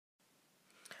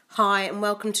Hi and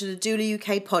welcome to the Doula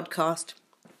UK podcast.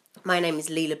 My name is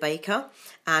Leela Baker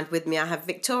and with me I have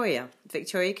Victoria.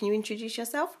 Victoria, can you introduce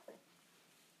yourself?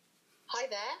 Hi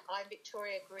there, I'm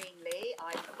Victoria Greenlee.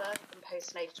 I'm a birth and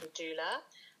postnatal doula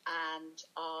and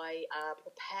I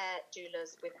prepare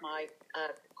doulas with my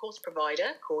course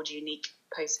provider called Unique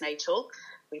Postnatal.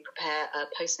 We prepare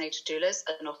postnatal doulas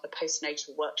and offer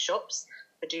postnatal workshops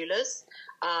for doulas.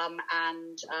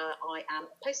 And I am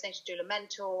a postnatal doula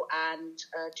mentor and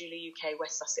Doula UK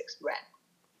West Sussex rep.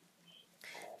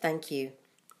 Thank you.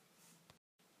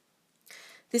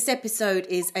 This episode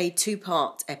is a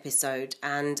two-part episode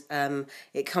and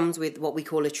it comes with what we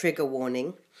call a trigger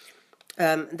warning.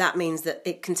 That means that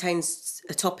it contains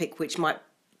a topic which might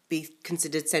be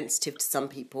considered sensitive to some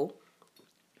people.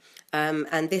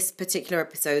 And this particular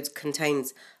episode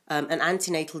contains an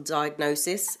antenatal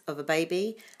diagnosis of a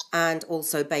baby and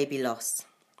also baby loss.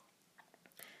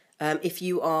 If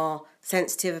you are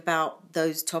sensitive about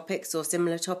those topics or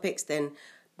similar topics, then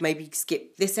maybe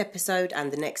skip this episode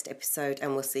and the next episode,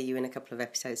 and we'll see you in a couple of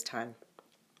episodes' time.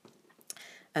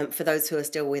 For those who are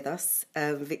still with us,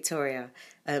 Victoria,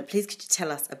 please could you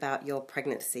tell us about your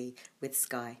pregnancy with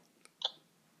Sky?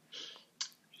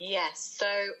 Yes, so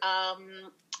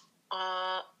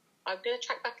I'm going to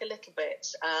track back a little bit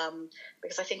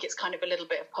because I think it's kind of a little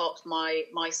bit of part of my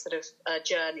sort of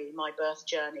journey, my birth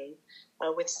journey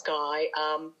with Sky.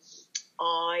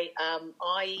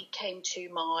 I came to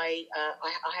my,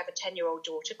 I have a 10-year-old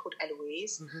daughter called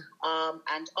Eloise,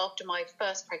 and after my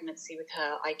first pregnancy with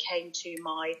her, I came to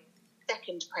my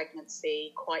second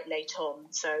pregnancy quite late on.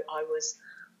 So I was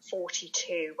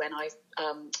 42 when I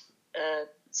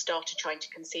started trying to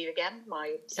conceive again,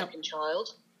 my second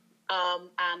child.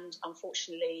 And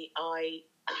unfortunately, I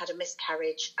had a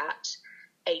miscarriage at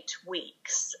 8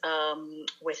 weeks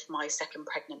with my second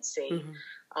pregnancy.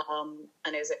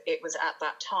 And it was at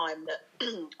that time that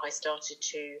I started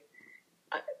to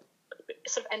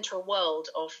sort of enter a world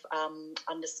of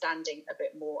understanding a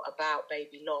bit more about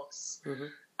baby loss.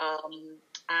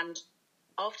 And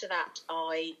after that,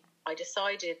 I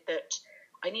decided that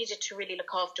I needed to really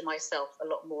look after myself a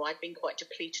lot more. I'd been quite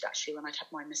depleted, actually, when I'd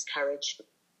had my miscarriage.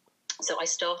 So I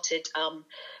started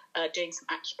doing some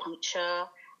acupuncture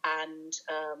and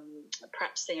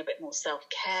practicing a bit more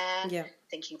self-care,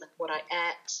 thinking about what I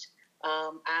ate,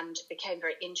 and became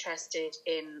very interested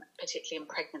particularly in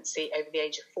pregnancy over the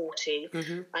age of 40.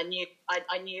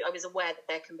 I was aware that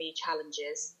there can be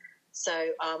challenges.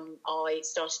 So I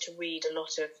started to read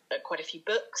quite a few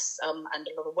books and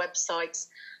a lot of websites.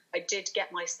 I did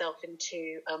get myself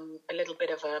into a little bit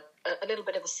of a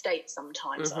state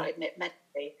sometimes, I admit,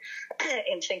 mentally,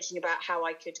 in thinking about how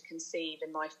I could conceive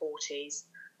in my 40s,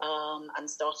 and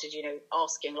started,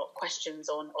 asking a lot of questions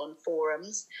on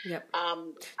forums.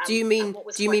 Do you mean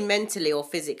mentally or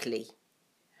physically?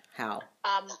 How?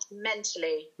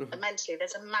 Mentally.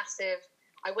 There's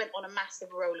I went on a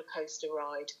massive roller coaster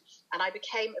ride, and I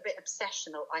became a bit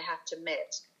obsessional, I have to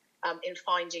admit, in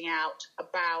finding out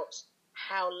about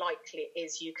how likely it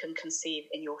is you can conceive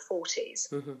in your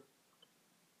 40s.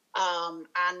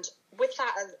 And with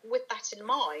that in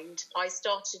mind, I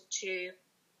started to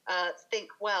think,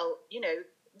 well,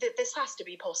 this has to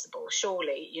be possible,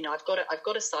 surely. I've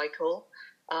got a cycle,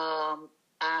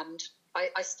 and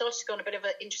I started to go on a bit of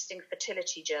an interesting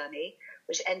fertility journey,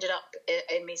 which ended up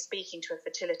in me speaking to a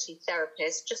fertility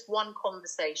therapist, just one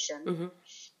conversation.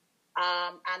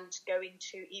 And going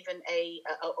to even a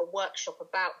workshop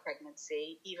about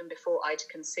pregnancy even before I'd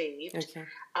conceived.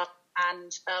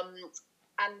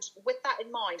 And with that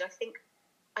in mind, I think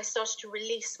I started to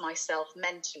release myself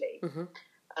mentally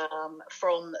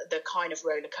from the kind of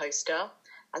roller coaster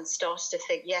and started to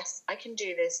think, yes, I can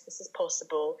do this. This is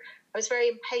possible. I was very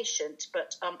impatient,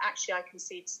 but actually I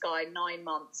conceived Sky 9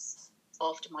 months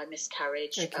after my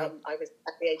miscarriage. I was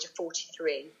at the age of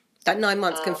 43. That 9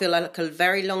 months can feel like a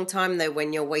very long time, though,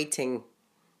 when you're waiting.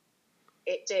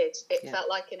 It did. It felt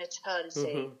like an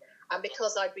eternity. And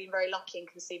because I'd been very lucky in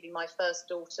conceiving my first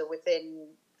daughter within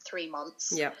 3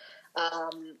 months,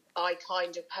 I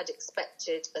kind of had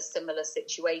expected a similar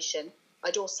situation.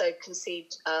 I'd also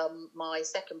conceived my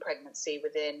second pregnancy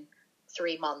within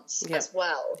 3 months as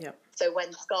well. So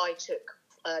when Sky took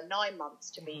 9 months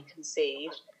to be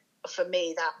conceived, for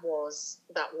me that was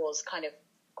kind of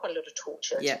quite a lot of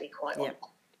torture, to be quite honest.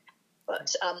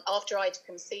 But after I'd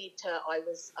conceived her, I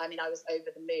was over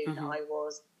the moon. I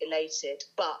was elated.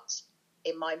 But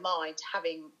in my mind,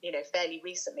 having, fairly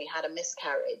recently had a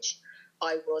miscarriage,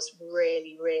 I was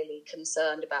really, really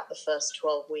concerned about the first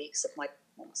 12 weeks of my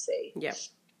pregnancy.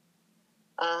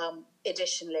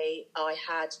 Additionally, I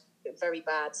had very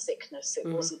bad sickness. It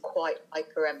wasn't quite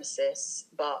hyperemesis,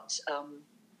 but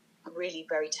really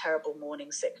very terrible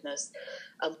morning sickness,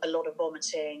 a lot of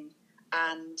vomiting,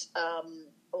 and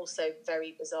also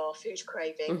very bizarre food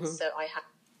cravings. So I had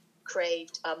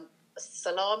craved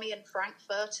salami and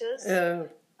frankfurters,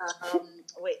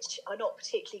 which are not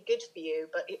particularly good for you,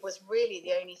 but it was really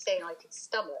the only thing I could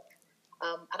stomach.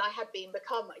 And I had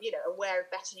become, aware of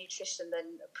better nutrition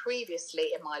than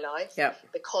previously in my life,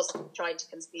 because I'm trying to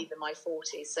conceive in my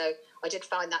 40s. So I did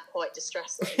find that quite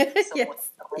distressing. Yes.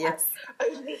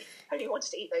 I only wanted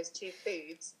to eat those two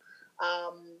foods.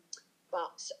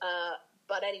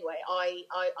 But anyway, I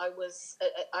was.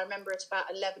 I remember at about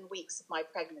 11 weeks of my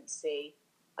pregnancy,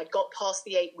 I got past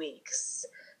the 8 weeks.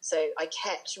 So I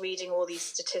kept reading all these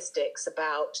statistics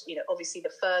about, obviously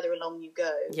the further along you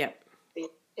go, the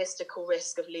statistical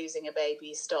risk of losing a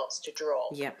baby starts to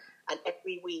drop. And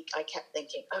every week I kept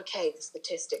thinking, okay, the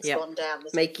statistics gone down.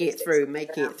 Making it through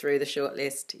the short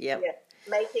list.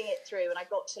 Making it through. And I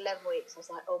got to 11 weeks. I was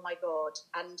like, oh my God.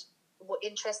 And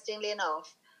interestingly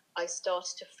enough, I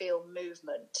started to feel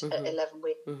movement at 11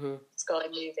 weeks, sky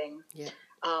moving.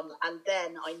 And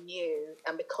then I knew,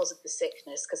 and because of the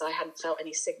sickness, because I hadn't felt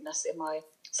any sickness in my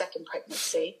second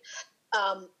pregnancy,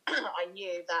 I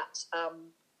knew that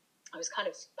I was kind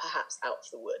of perhaps out of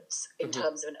the woods in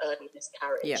terms of an early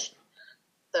miscarriage.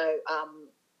 So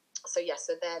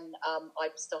then I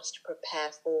started to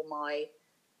prepare for my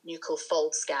nuchal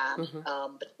fold scan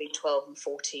between 12 and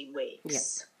 14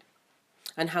 weeks.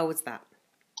 And how was that?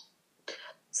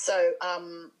 So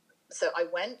I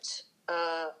went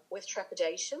with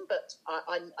trepidation, but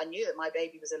I knew that my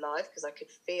baby was alive because I could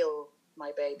feel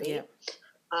my baby.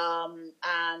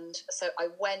 And so I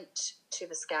went to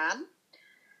the scan,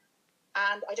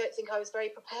 and I don't think I was very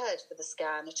prepared for the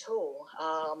scan at all.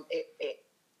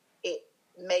 It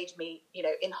made me,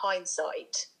 in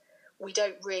hindsight, we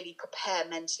don't really prepare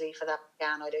mentally for that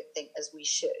scan, I don't think, as we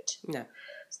should. No.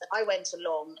 So I went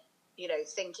along,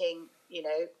 thinking,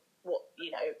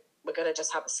 we're going to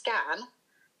just have a scan,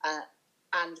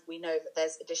 and we know that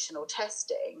there's additional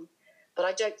testing, but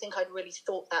I don't think I'd really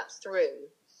thought that through.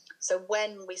 So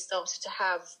when we started to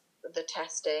have the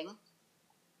testing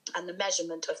and the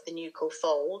measurement of the nuchal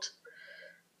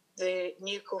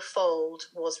fold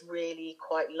was really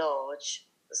quite large.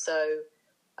 So,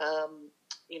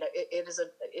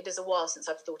 it is a while since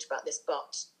I've thought about this,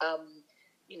 but,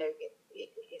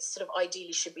 it sort of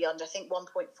ideally should be under, I think,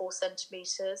 1.4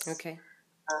 centimetres. Okay.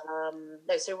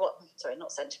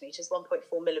 Not centimetres,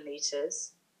 1.4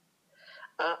 millimetres.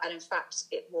 And in fact,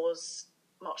 it was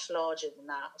much larger than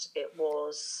that. It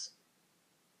was...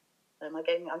 I'm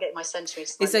getting my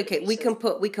centimetres. It's okay. We can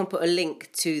put a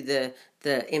link to the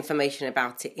information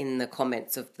about it in the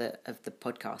comments of the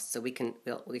podcast, so we can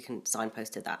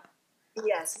signpost to that.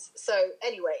 Yes. So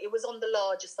anyway, it was on the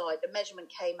larger side. The measurement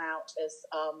came out as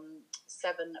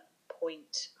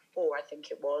 7.4, I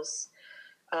think it was.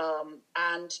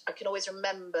 And I can always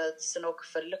remember the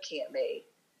sonographer looking at me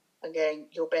and going,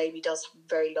 "Your baby does have a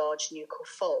very large nuchal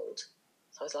fold."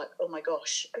 So I was like, "Oh my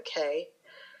gosh, okay.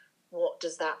 What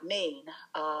does that mean?"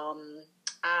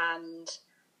 And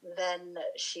then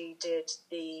she did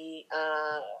the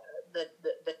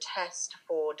test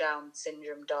for Down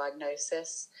syndrome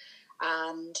diagnosis,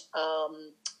 and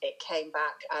it came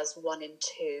back as 1 in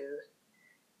 2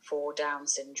 for Down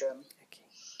syndrome.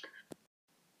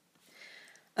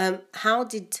 Okay. How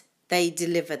did they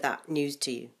deliver that news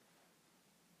to you?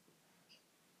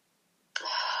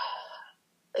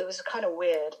 It was kind of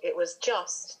weird. It was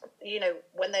just,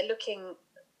 when they're looking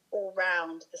all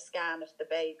round the scan of the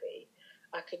baby,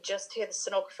 I could just hear the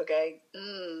sonographer going,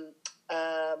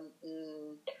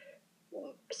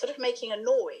 sort of making a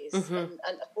noise. And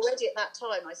already at that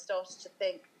time, I started to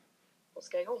think, what's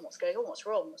going on? What's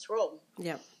wrong?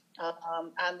 Yeah.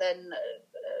 And then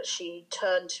she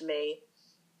turned to me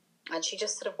and she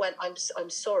just sort of went, I'm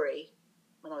sorry.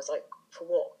 And I was like, for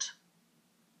what?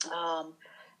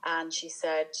 And she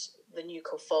said, the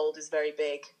nuchal fold is very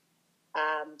big.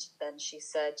 And then she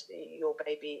said, your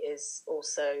baby is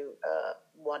also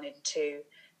 1 in 2.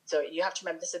 So you have to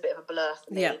remember, this is a bit of a blur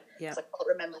for me. Yeah. So I can't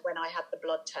remember when I had the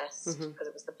blood test, because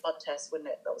it was the blood test, wasn't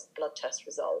it? That was the blood test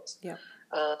result. Yeah.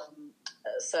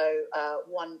 So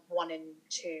 1 in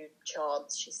 2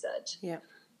 chance, she said. Yeah.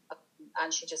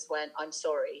 And she just went, I'm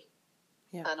sorry.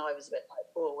 Yeah. And I was a bit like,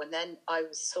 oh. And then I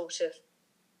was sort of,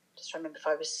 just trying to remember if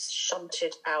I was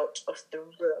shunted out of the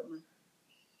room.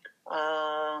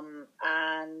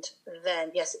 And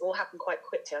then, yes, it all happened quite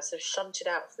quickly. I was sort of shunted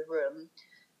out of the room.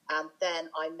 And then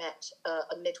I met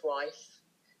a midwife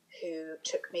who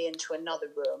took me into another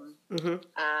room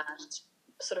and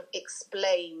sort of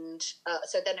explained.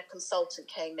 So then a consultant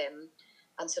came in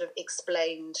and sort of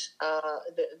explained,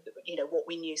 what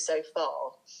we knew so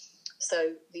far.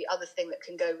 So the other thing that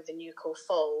can go with the nuchal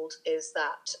fold is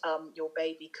that your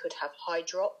baby could have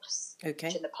hydrops, Okay.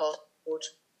 which in the past called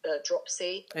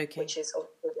dropsy, Okay. which is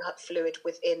fluid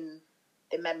within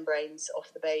the membranes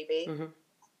of the baby. Mm-hmm.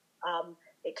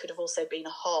 It could have also been a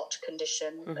heart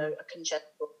condition, Mm-hmm. a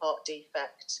congenital heart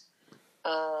defect.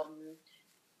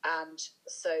 And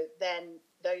so then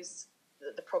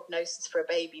the prognosis for a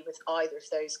baby with either of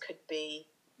those could be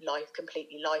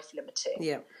completely life limiting.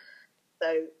 Yeah.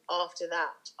 So after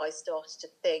that, I started to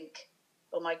think,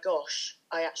 oh my gosh,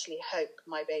 I actually hope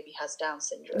my baby has Down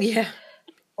syndrome. Yeah.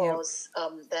 Because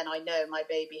then I know my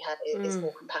baby is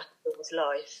more compatible with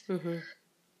life. Mm-hmm.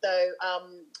 So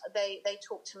they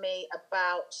talked to me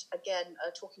about, again,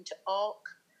 talking to ARC,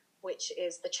 which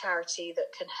is the charity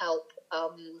that can help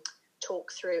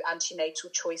talk through antenatal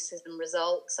choices and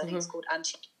results. I think it's called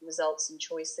Antenatal Results and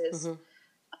Choices.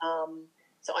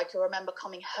 So I can remember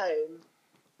coming home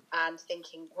and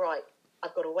thinking, right,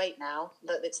 I've got to wait now.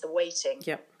 It's the waiting.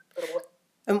 Yeah.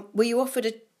 Were you offered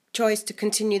a choice to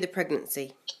continue the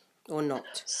pregnancy or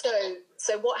not?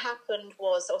 So what happened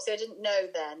was, obviously I didn't know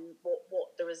then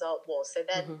what the result was. So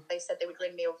then they said they would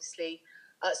ring me, obviously.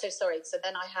 So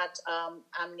then I had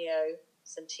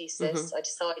amniocentesis. I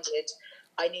decided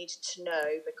I needed to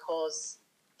know because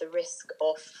the risk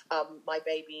of my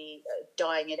baby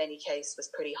dying in any case was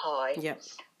pretty high. Yeah.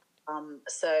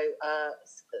 So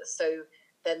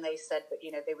then they said that,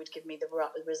 they would give me the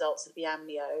results of the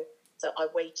amnio. So I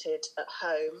waited at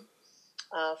home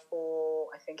for,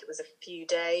 I think it was a few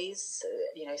days.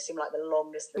 Seemed like the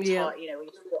longest time. We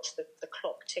watched the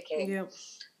clock ticking. Yeah.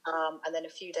 And then a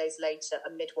few days later, a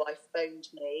midwife phoned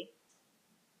me.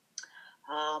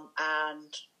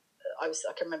 And I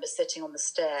can remember sitting on the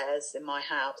stairs in my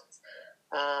house.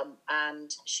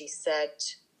 And she said,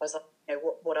 I was like,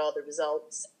 what are the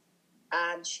results?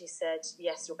 And she said,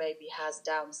 yes, your baby has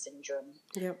Down syndrome.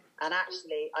 Yep. And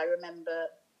actually, I remember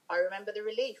the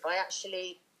relief. I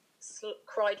actually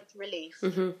cried with relief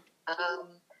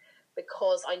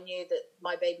because I knew that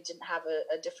my baby didn't have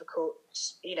a difficult,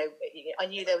 I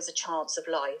knew there was a chance of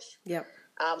life. Yep.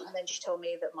 And then she told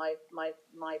me that my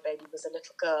baby was a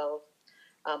little girl.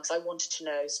 So I wanted to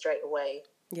know straight away,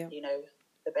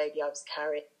 the baby I was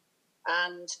carrying.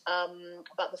 And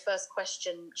but the first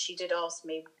question she did ask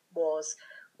me was,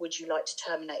 would you like to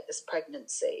terminate this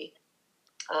pregnancy?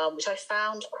 Which I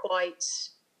found quite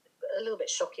a little bit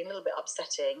shocking, a little bit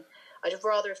upsetting. I'd have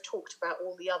rather have talked about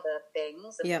all the other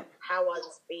things and how I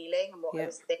was feeling and what I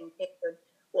was thinking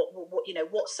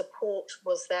and what support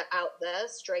was there out there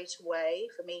straight away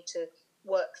for me to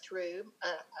work through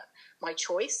my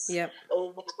choice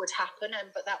or what would happen.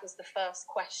 But that was the first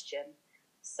question.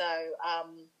 So,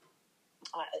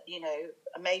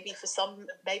 maybe for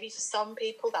some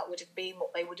people that would have been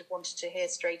what they would have wanted to hear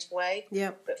straight away.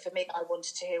 Yeah. But for me, I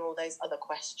wanted to hear all those other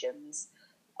questions.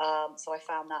 So I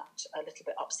found that a little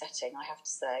bit upsetting, I have to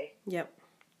say. Yep.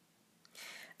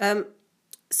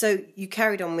 So you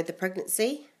carried on with the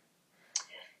pregnancy?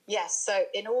 Yes. So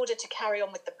in order to carry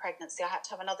on with the pregnancy, I had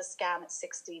to have another scan at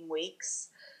 16 weeks,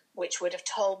 which would have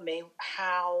told me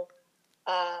how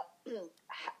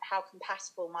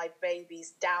compatible my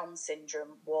baby's Down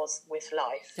syndrome was with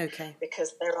life. Okay.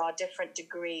 Because there are different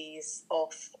degrees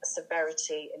of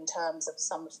severity in terms of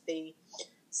some of the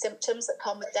symptoms that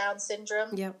come with Down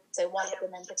syndrome. Yep. So one of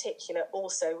them in particular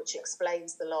also, which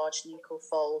explains the large nuchal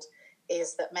fold,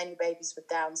 is that many babies with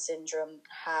Down syndrome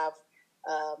have,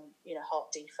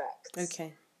 heart defects.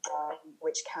 Okay.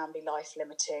 Which can be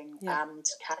life-limiting and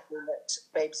can mean that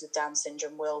babies with Down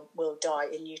syndrome will die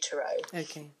in utero.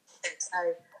 Okay.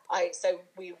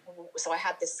 So I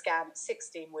had this scan at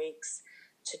 16 weeks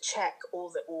to check all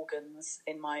the organs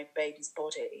in my baby's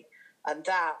body, and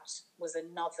that was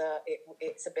another.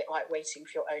 It's a bit like waiting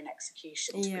for your own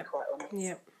execution, to be quite honest.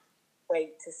 Yeah.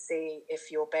 Wait to see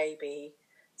if your baby's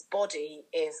body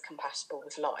is compatible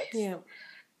with life. Yeah.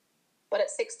 But at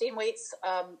 16 weeks,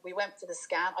 we went for the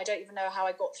scan. I don't even know how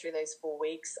I got through those 4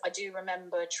 weeks. I do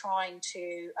remember trying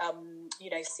to,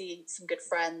 see some good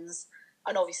friends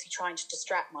and obviously trying to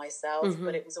distract myself,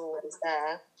 but it was always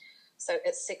there. So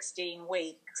at 16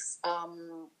 weeks,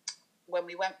 when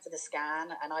we went for the scan,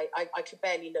 and I could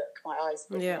barely look, my eyes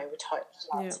were tight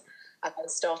shut, and I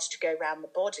started to go around the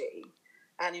body.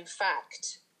 And in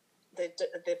fact,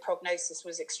 the prognosis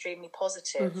was extremely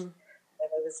positive.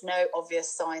 There was no obvious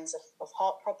signs of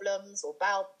heart problems or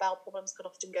bowel problems, could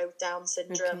often go with Down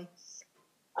syndrome.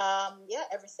 Okay.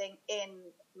 Everything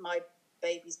in my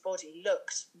baby's body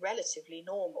looked relatively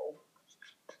normal.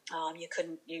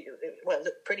 well, it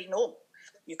looked pretty normal.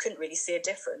 You couldn't really see a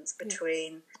difference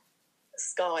between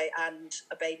Sky and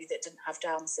a baby that didn't have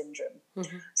Down syndrome.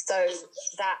 Mm-hmm. So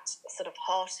that sort of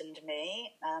heartened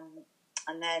me.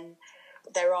 And then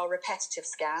there are repetitive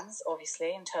scans,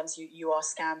 obviously, in terms you are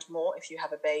scanned more if you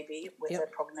have a baby with a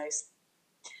prognosis.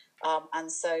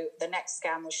 And so the next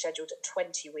scan was scheduled at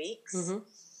 20 weeks. Mm-hmm.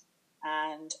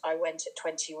 And I went at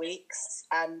 20 weeks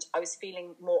and I was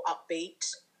feeling more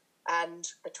upbeat.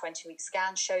 And the 20-week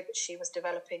scan showed that she was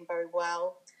developing very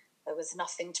well. There was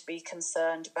nothing to be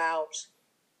concerned about.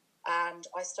 And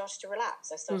I started to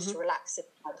relax. I started to relax in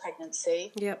my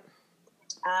pregnancy. Yep.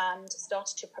 And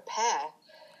started to prepare.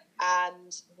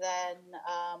 And then,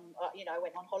 I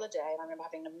went on holiday, and I remember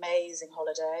having an amazing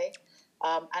holiday.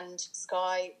 And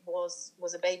Sky was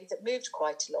a baby that moved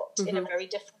quite a lot in a very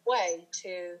different way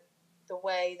to the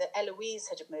way that Eloise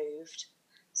had moved.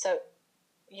 So,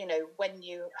 when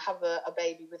you have a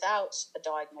baby without a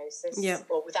diagnosis,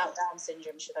 or without Down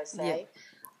syndrome, should I say,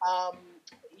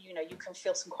 you can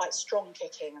feel some quite strong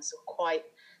kicking and some quite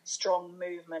strong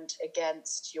movement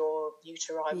against your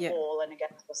uterine wall and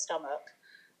against your stomach.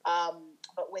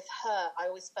 But with her, I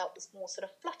always felt this more sort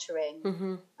of fluttering,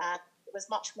 and it was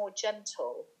much more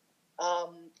gentle.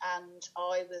 And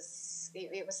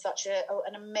it was such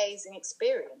an amazing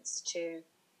experience to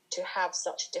have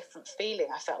such a different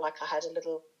feeling. I felt like I had a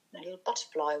little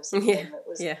butterfly or something that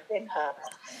was in her.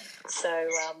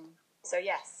 So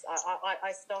yes,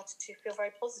 I started to feel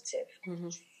very positive. Mm-hmm.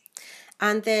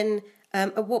 And then,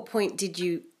 at what point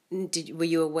were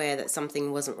you aware that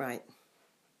something wasn't right?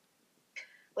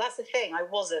 Well, that's the thing. I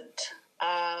wasn't.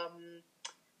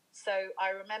 So I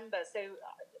remember. So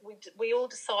we all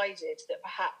decided that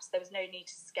perhaps there was no need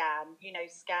to scan.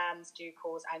 Scans do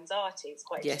cause anxiety. It's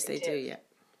quite yes, they do. Yeah.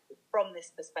 From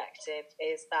this perspective,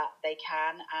 is that they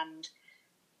can, and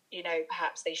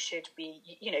perhaps they should be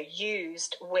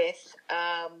used with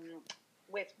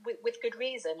good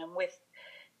reason and with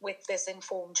this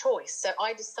informed choice. So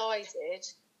I decided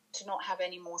to not have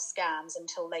any more scans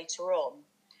until later on.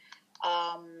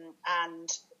 And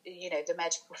the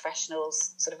medical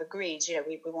professionals sort of agreed,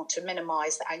 we want to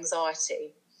minimise the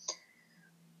anxiety.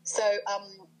 So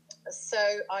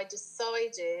I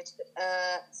decided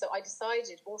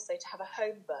also to have a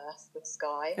home birth with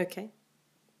Sky. Okay.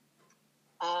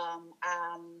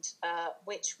 And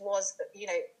which was,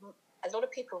 a lot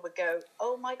of people would go,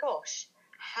 oh my gosh,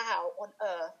 how on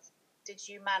earth did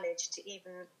you manage to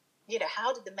even,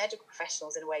 how did the medical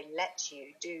professionals in a way let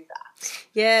you do that?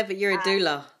 Yeah, but you're a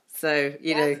doula. So,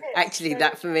 actually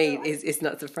that for me is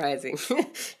not surprising.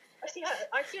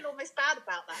 I feel almost bad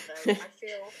about that though. I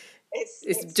feel it's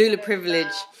doula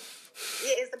privilege.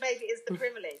 It's the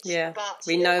privilege. Yeah, but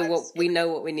we know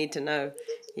what we need to know.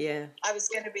 Yeah, I was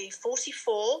going to be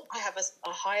 44. I have a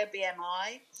higher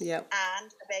BMI. Yeah,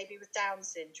 and a baby with Down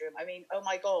syndrome. I mean, oh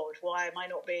my God, why am I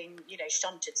not being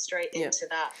shunted straight into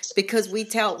that? Because we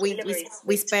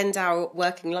spend our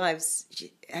working lives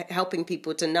helping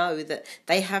people to know that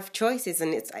they have choices,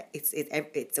 and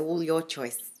it's all your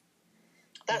choice.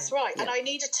 That's right. Yeah. And I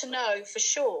needed to know for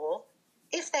sure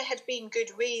if there had been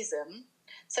good reason.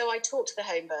 So I talked to the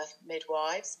home birth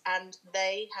midwives, and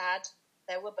there are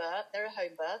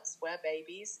home births where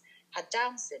babies had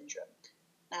Down syndrome.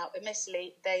 Now,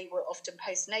 admittedly, they were often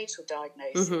postnatal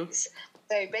diagnoses. Mm-hmm.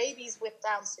 So babies with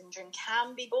Down syndrome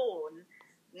can be born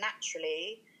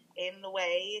naturally in the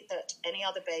way that any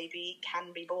other baby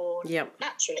can be born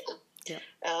naturally. Yeah.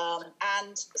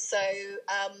 And so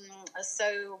I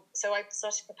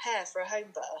started to prepare for a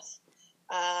home birth,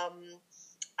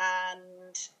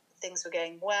 and things were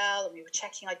going well, and we were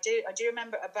checking. I do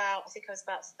remember I think I was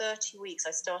about 30 weeks.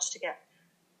 I started to get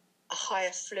a higher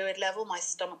fluid level. My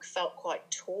stomach felt quite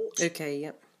taut. Okay,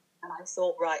 yep. And I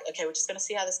thought, right, okay, we're just going to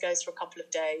see how this goes for a couple of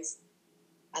days,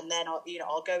 and then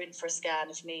I'll go in for a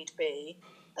scan if need be.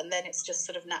 And then it's just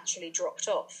sort of naturally dropped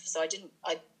off. So I didn't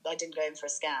go in for a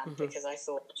scan because I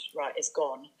thought, right, it's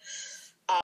gone.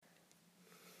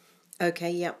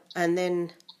 Okay, yeah. And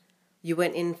then you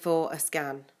went in for a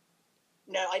scan.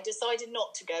 No, I decided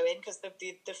not to go in because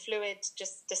the fluid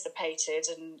just dissipated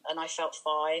and I felt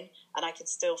fine and I could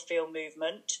still feel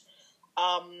movement.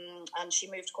 And she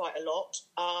moved quite a lot.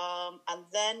 And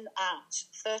then at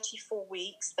 34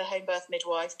 weeks, the home birth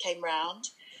midwife came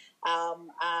round.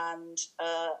 And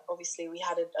obviously we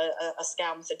had a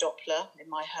scan with a Doppler in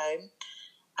my home.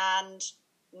 And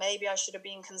maybe I should have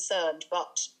been concerned,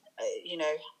 but, in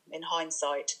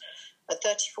hindsight, at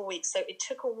 34 weeks, so it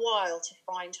took a while to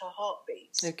find her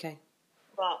heartbeat. Okay.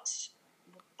 But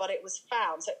it was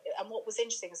found. So, and what was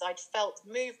interesting is I'd felt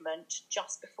movement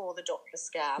just before the Doppler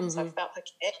scan. So I felt her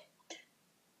kick.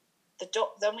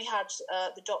 then we had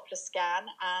the Doppler scan,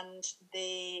 and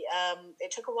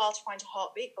it took a while to find a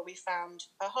heartbeat, but we found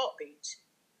a heartbeat.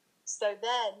 So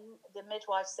then the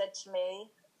midwife said to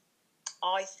me,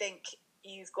 I think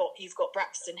you've got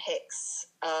Braxton Hicks.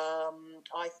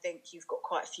 I think you've got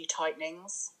quite a few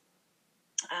tightenings.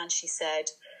 And she said,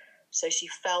 so she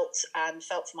felt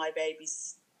for my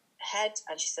baby's head,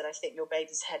 and she said, I think your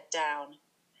baby's head down.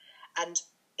 And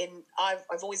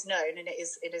I've always known, and it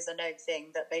is a known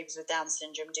thing, that babies with Down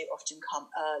syndrome do often come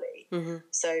early. Mm-hmm.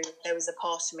 So there was a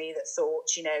part of me that thought,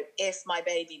 if my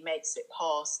baby makes it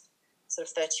past sort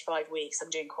of 35 weeks, I'm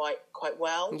doing quite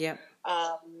well. Yeah.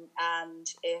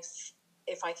 And if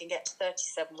I can get to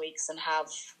 37 weeks and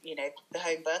have, the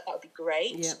home birth, that would be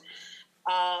great. Yeah.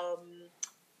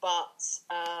 But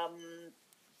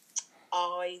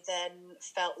I then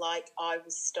felt like I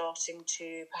was starting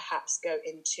to perhaps go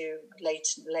into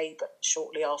latent labour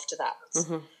shortly after that,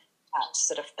 that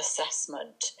sort of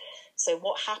assessment. So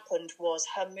what happened was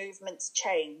her movements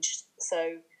changed.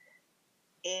 So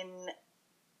in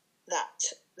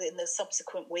the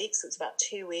subsequent weeks, it was about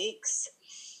 2 weeks,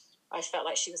 I felt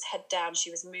like she was head down,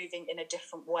 she was moving in a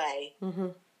different way.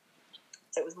 Mm-hmm.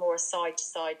 So it was more a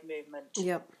side-to-side movement.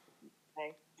 Yep.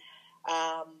 Okay.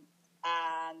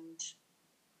 And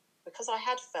because I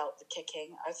had felt the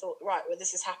kicking, I thought, right, well,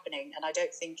 this is happening, and I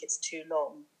don't think it's too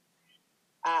long.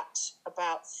 At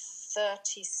about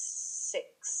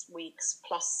 36 weeks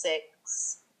plus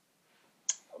 6,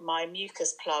 my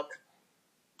mucus plug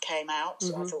came out.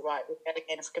 Mm-hmm. So I thought, right,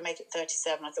 again, if I can make it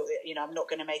 37, I thought, I'm not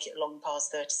going to make it long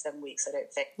past 37 weeks, I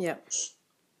don't think. Yeah.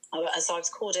 So I was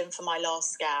called in for my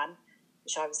last scan,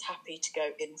 which I was happy to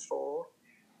go in for.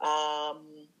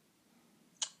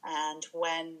 And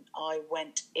when I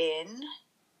went in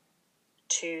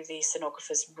to the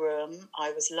sonographer's room,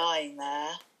 I was lying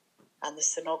there, and the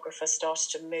sonographer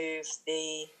started to move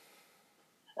the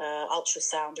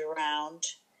ultrasound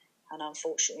around. And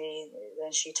unfortunately,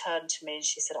 then she turned to me and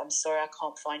she said, I'm sorry, I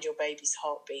can't find your baby's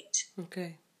heartbeat.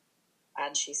 Okay.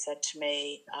 And she said to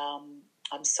me,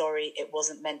 I'm sorry, it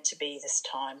wasn't meant to be this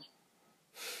time.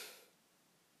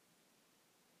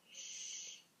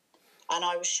 And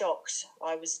I was shocked.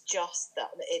 I was just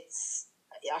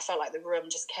I felt like the room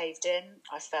just caved in.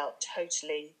 I felt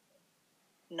totally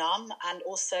numb, and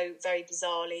also very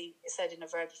bizarrely said in a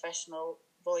very professional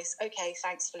voice, okay,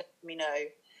 thanks for letting me know.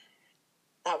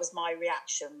 That was my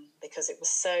reaction, because it was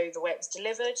the way it was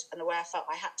delivered and the way I felt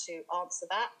I had to answer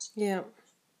that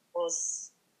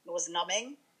was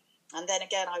numbing. And then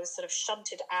again, I was sort of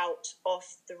shunted out of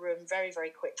the room very,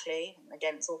 very quickly. And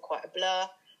again, it's all quite a blur.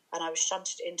 And I was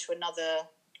shunted into another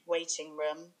waiting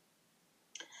room.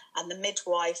 And the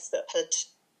midwife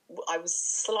I was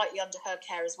slightly under her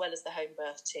care, as well as the home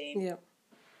birth team. Yeah.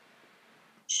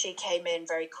 She came in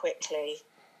very quickly,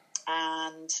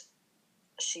 and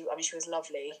she was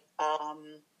lovely.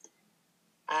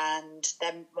 And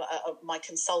then my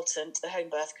consultant, the home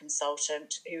birth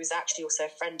consultant, who was actually also a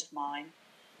friend of mine,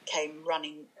 came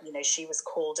running. She was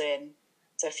called in.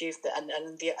 So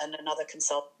and another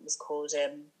consultant was called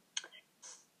in.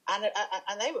 And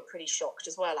they were pretty shocked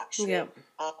as well, actually. Yeah.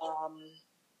 I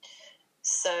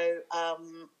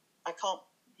can't,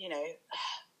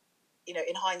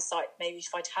 in hindsight, maybe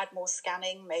if I'd had more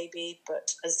scanning, maybe,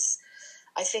 but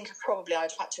I think probably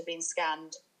I'd had to have been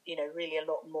scanned, really a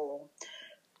lot more,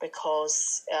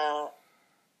 because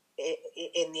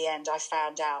in the end I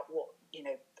found out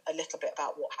a little bit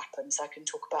about what happened, so I can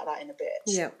talk about that in a bit.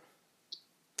 Yeah.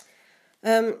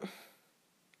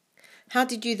 How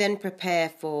did you then prepare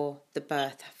for the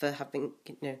birth, for having,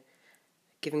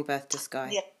 giving birth to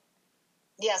Sky?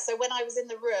 Yeah. So when I was in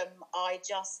the room, I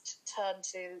just turned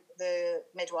to the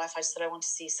midwife. I said, I want a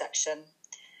C-section.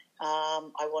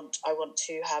 I want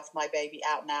to have my baby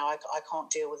out now. I can't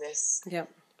deal with this. Yeah.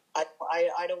 I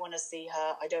don't want to see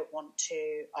her. I don't want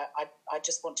to. I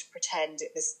just want to pretend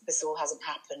this all hasn't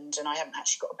happened, and I haven't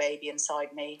actually got a baby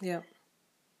inside me. Yeah.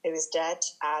 Who is dead,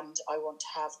 and I want to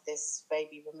have this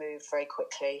baby removed very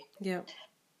quickly. Yeah.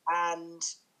 And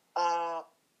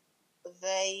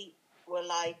they were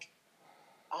like,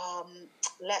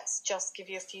 let's just give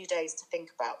you a few days to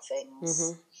think about things.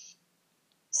 Mm-hmm.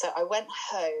 So I went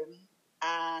home,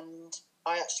 and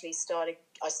I actually started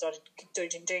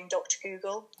doing Dr.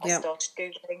 Google. I started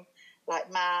Googling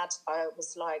like mad. I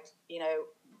was like,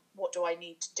 what do I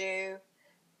need to do?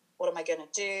 What am I going to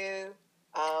do?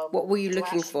 What were you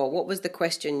looking for? What was the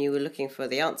question you were looking for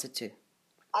the answer to?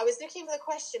 I was looking for the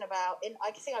question I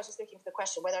think I was just looking for the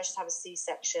question whether I should have a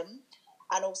C-section,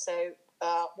 and also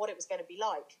what it was going to be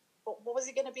like. What was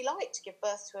it going to be like to give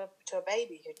birth to a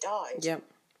baby who died? Yeah.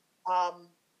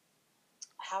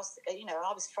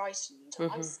 I was frightened.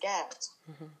 I was scared.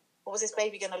 What was this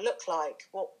baby going to look like?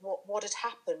 What had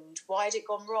happened? Why had it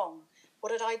gone wrong?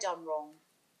 What had I done wrong?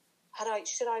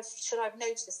 Should I have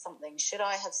noticed something? Should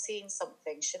I have seen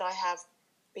something? Should I have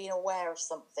been aware of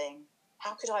something?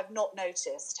 How could I have not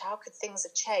noticed? How could things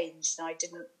have changed and I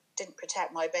didn't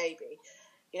protect my baby?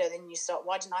 Then you start,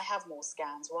 why didn't I have more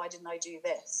scans? Why didn't I do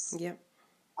this? Yep.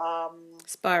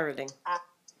 Spiraling.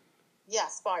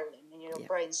 Spiraling. And your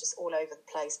brain's just all over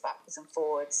the place, backwards and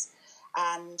forwards.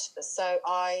 And so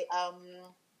I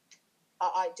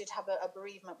did have a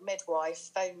bereavement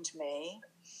midwife phoned me,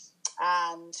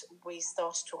 and we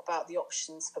started to talk about the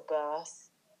options for birth.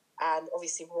 And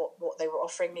obviously what they were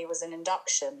offering me was an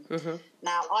induction.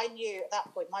 Now, I knew at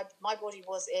that point my body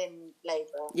was in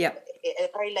labour. Yeah. A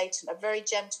very latent, a very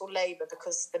gentle labour,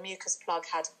 because the mucus plug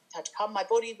had come. My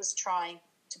body was trying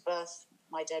to birth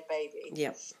my dead baby.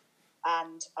 Yeah.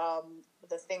 And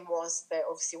the thing was, there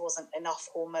obviously wasn't enough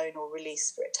hormonal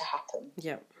release for it to happen.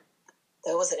 Yeah.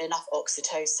 There wasn't enough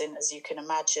oxytocin, as you can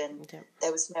imagine. Yeah.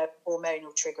 There was no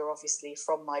hormonal trigger, obviously,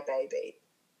 from my baby.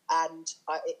 And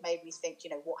it made me think,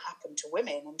 what happened to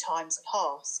women in times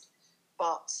past?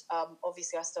 But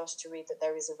obviously I started to read that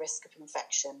there is a risk of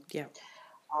infection. Yeah.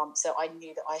 So I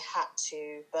knew that I had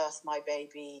to birth my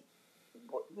baby,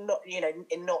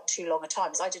 in not too long a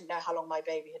time, because I didn't know how long my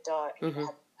baby had died, had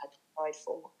died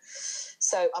for.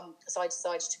 So I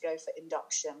decided to go for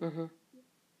induction.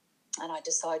 And I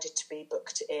decided to be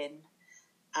booked in.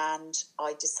 And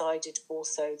I decided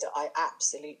also that I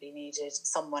absolutely needed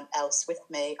someone else with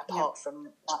me apart from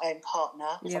my own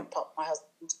partner, from my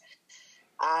husband.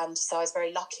 And so I was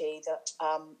very lucky that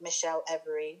Michelle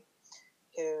Every,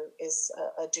 who is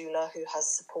a doula who has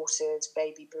supported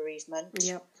baby bereavement,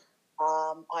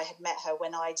 I had met her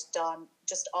when I'd done,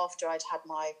 just after I'd had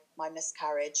my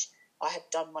miscarriage, I had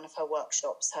done one of her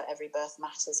workshops, her Every Birth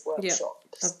Matters workshop.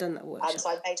 Yeah, I've done that workshop. And so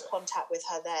I made contact with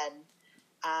her then.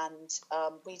 And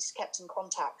we just kept in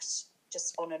contact,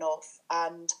 just on and off.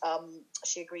 And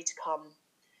she agreed to come.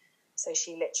 So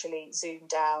she literally zoomed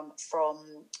down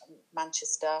from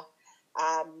Manchester,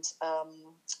 and I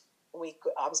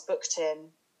was booked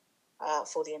in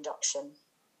for the induction.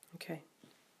 Okay.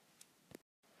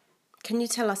 Can you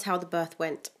tell us how the birth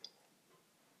went?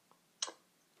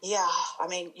 Yeah, I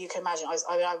mean, you can imagine.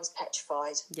 I was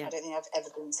petrified. Yeah. I don't think I've ever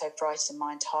been so frightened in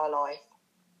my entire life.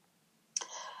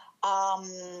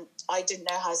 I didn't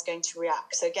know how I was going to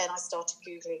react. So again, I started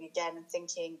Googling again and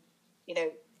thinking,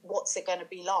 what's it going to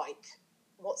be like?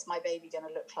 What's my baby going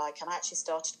to look like? And I actually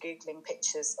started Googling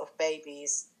pictures of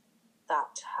babies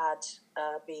that had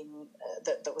been,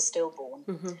 that were stillborn.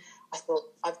 I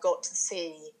thought, I've got to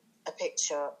see a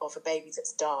picture of a baby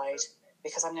that's died,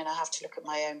 because I'm going to have to look at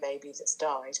my own baby that's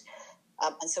died.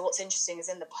 And so what's interesting is,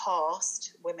 in the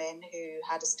past, women who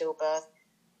had a stillbirth,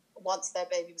 once their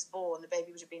baby was born, the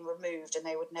baby would have been removed and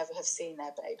they would never have seen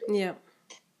their baby. Yeah.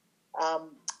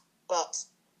 But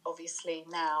obviously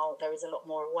now there is a lot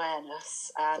more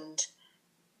awareness, and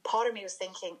part of me was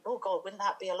thinking, oh God, wouldn't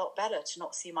that be a lot better to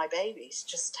not see my baby, to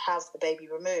just have the baby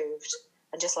removed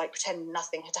and just like pretend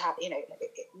nothing had happened,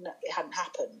 it hadn't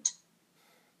happened.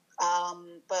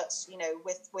 But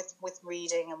with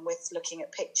reading and with looking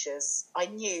at pictures, I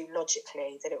knew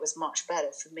logically that it was much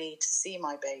better for me to see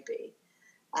my baby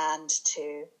and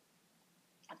to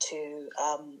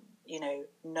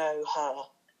know her,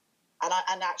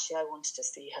 and actually I wanted to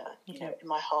see her. In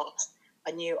my heart,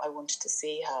 I knew I wanted to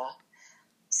see her.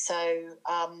 So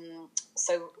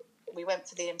we went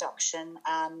for the induction,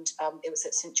 and it was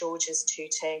at St George's,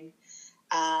 Tooting,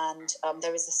 and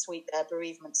there is a suite, a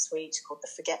bereavement suite called the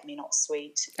Forget Me Not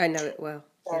Suite. I know it well.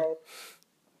 So,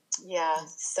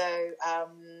 so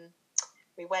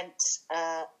we went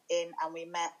in and we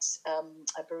met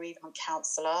a bereavement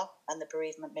counsellor and the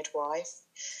bereavement midwife.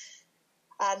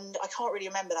 And I can't really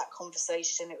remember that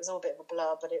conversation. It was all a bit of a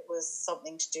blur, but it was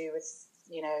something to do with,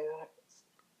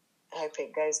 hope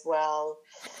it goes well.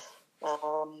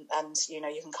 And,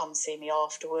 you can come see me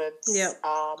afterwards. Yeah.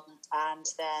 And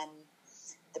then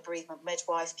the bereavement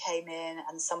midwife came in,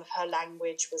 and some of her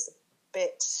language was a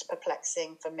bit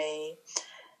perplexing for me,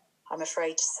 I'm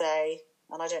afraid to say.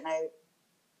 And I don't know.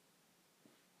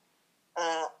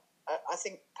 I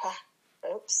think,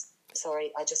 oops,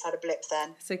 sorry, I just had a blip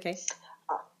then. It's okay.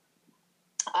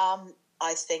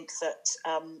 I think that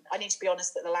I need to be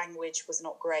honest that the language was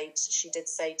not great. She did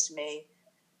say to me,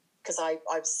 because I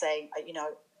was saying,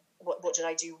 what did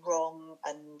I do wrong?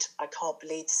 And I can't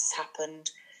believe this has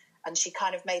happened. And she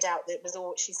kind of made out that it was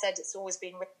all, she said, it's always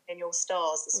been written in your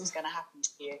stars this was going to happen to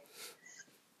you.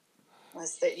 That,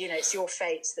 it's your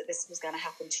fate that this was going to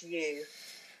happen to you.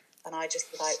 And I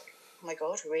just like, oh my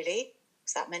God, really?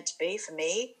 Was that meant to be for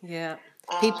me? Yeah.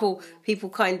 People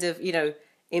kind of,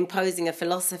 imposing a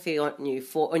philosophy on you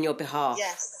on your behalf.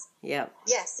 Yes. Yeah.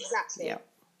 Yes, exactly. Yeah.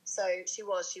 So she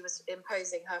was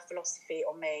imposing her philosophy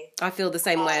on me. I feel the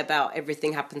same way about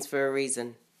everything happens for a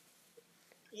reason.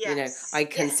 Yes. I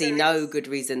can see no good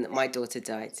reason that my daughter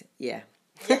died. Yeah.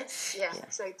 Yes, yeah. Yeah.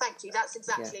 So thank you. That's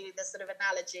exactly the sort of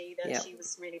analogy that she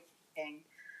was really making.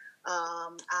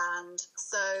 And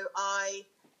so I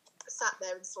sat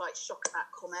there in slight shock at that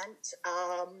comment.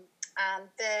 And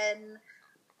then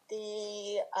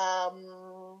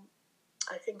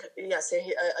I think, so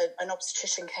an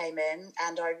obstetrician came in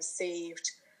and I received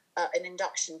an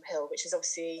induction pill, which is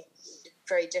obviously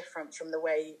very different from the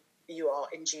way you are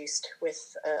induced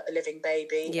with a living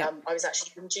baby. Yeah. I was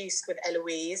actually induced with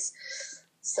Eloise.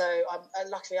 So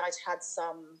luckily I'd had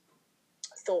some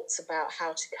thoughts about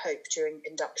how to cope during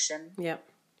induction. Yeah.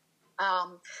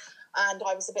 And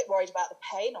I was a bit worried about the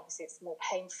pain. Obviously, it's more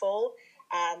painful.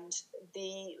 And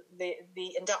the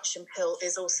induction pill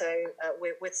is also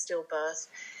with stillbirth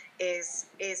is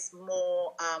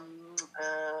more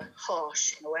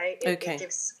harsh in a way. It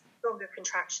gives stronger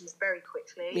contractions very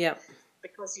quickly. Yeah.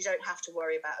 Because you don't have to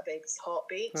worry about a baby's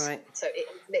heartbeat. Right. So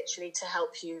it's literally to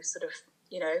help you sort of,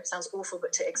 sounds awful,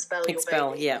 but to expel your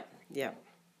baby. Yeah. Yeah.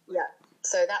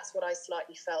 So that's what I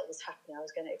slightly felt was happening. I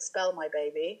was going to expel my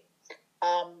baby.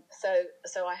 So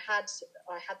I had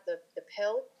the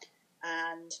pill,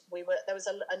 and there was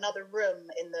another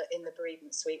room in the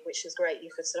bereavement suite, which was great.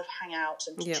 You could sort of hang out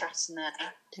and chat in there.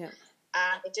 Yeah.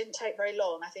 And it didn't take very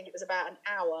long. I think it was about an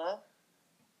hour,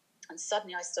 and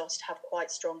suddenly I started to have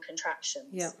quite strong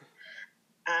contractions. Yeah.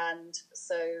 And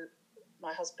so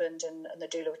my husband and the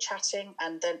doula were chatting,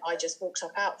 and then I just walked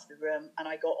up out of the room and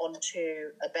I got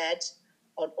onto a bed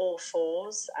on all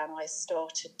fours, and I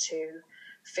started to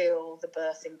feel the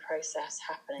birthing process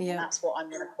happening. Yeah. And that's what I'm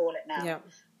going to call it now. Yeah.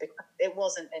 Because it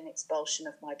wasn't an expulsion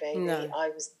of my baby. No. I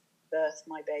was birthed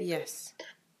my baby. Yes.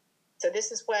 So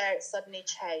this is where it suddenly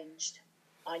changed.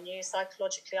 I knew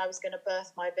psychologically I was going to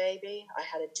birth my baby. I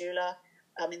had a doula.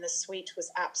 The suite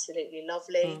was absolutely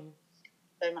lovely.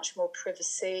 So much more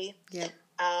privacy. Yeah.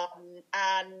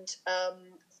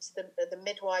 So the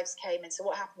midwives came in. So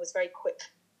what happened was very quick.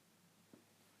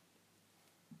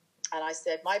 And I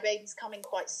said, my baby's coming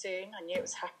quite soon. I knew it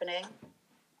was happening.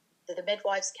 So the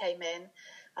midwives came in,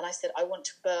 and I said, I want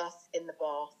to birth in the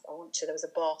bath. There was a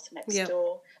bath next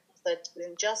door. So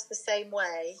in just the same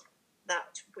way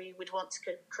that we would want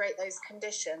to create those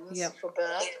conditions for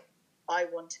birth, I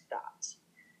wanted that.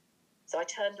 So I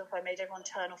made everyone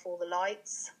turn off all the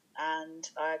lights, and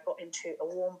I got into a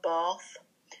warm bath,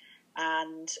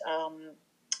 and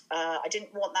I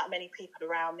didn't want that many people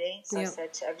around me, so I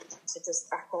said to everyone to just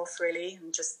back off, really,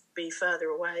 and just be further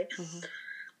away.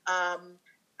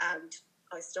 And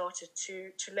I started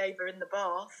to labour in the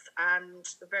bath, and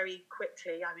very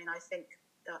quickly, I think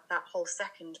that whole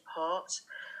second part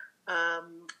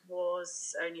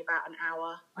was only about an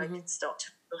hour. I could start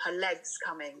to feel her legs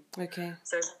coming. Okay.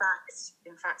 So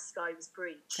in fact, Sky was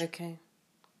breech. Okay.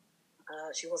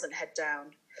 She wasn't head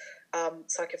down.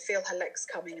 So I could feel her legs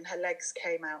coming, and her legs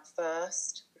came out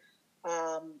first.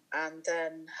 And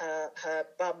then her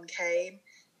bum came,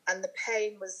 and the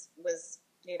pain was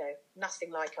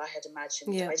nothing like I had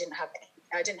imagined. Yeah. I didn't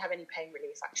have any pain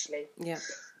relief, actually. Yeah.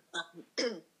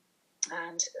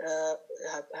 And her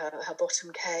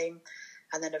bottom came,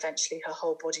 and then eventually her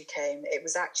whole body came. It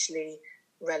was actually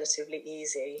relatively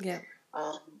easy. Yeah.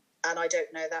 And I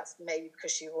don't know, that's maybe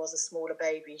because she was a smaller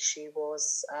baby. She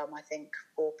was, I think,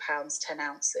 4 pounds, 10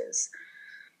 ounces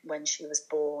when she was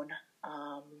born.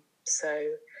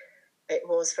 So it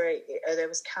was there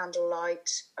was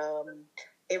candlelight.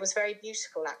 It was very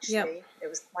beautiful, actually. Yep. It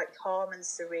was quite calm and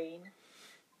serene.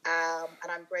 And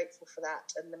I'm grateful for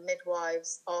that. And the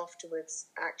midwives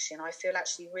afterwards, actually, and I feel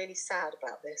actually really sad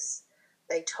about this,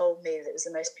 they told me that it was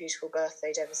the most beautiful birth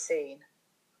they'd ever seen.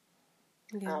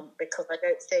 Yeah. Because I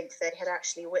don't think they had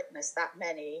actually witnessed that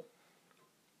many,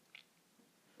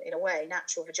 in a way,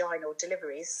 natural vaginal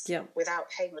deliveries without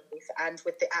pain relief, and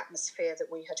with the atmosphere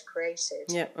that we had created.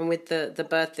 Yeah, and with the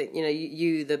birthing,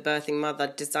 you, the birthing mother,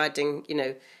 deciding,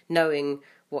 knowing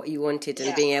what you wanted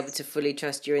and being able to fully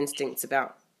trust your instincts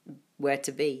about where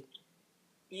to be.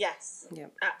 Yes,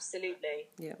 absolutely.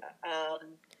 Yeah.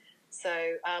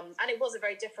 And it was a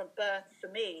very different birth for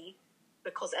me,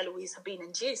 because Eloise had been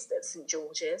induced at St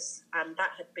George's, and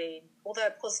that had been, although a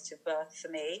positive birth for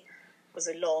me, was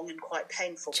a long and quite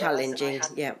painful challenging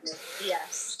birth.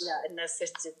 An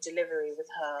assisted delivery with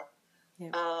her. Yeah.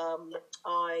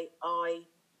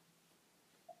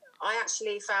 I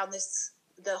actually found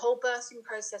the whole birthing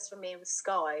process for me with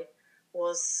Sky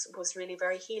was really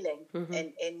very healing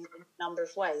in a number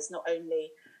of ways. Not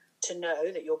only to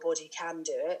know that your body can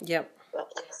do it,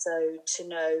 but also to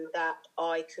know that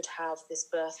I could have this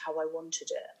birth how I wanted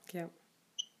it. Yeah.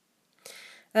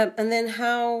 And then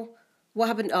what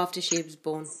happened after she was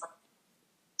born?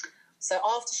 So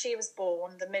after she was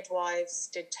born, the midwives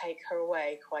did take her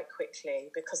away quite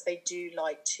quickly because they do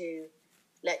like to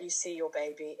let you see your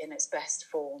baby in its best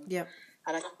form. Yeah.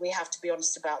 And I think we have to be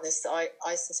honest about this.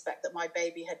 I suspect that my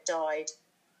baby had died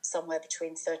somewhere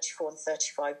between 34 and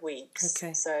 35 weeks.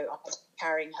 Okay. So I was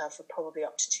carrying her for probably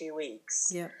up to 2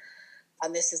 weeks. Yeah.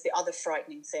 And this is the other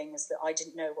frightening thing, is that I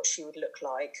didn't know what she would look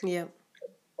like. Yeah.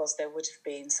 Because there would have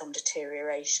been some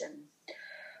deterioration.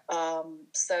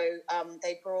 So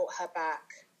they brought her back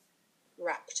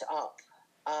wrapped up.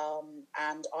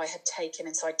 And I had taken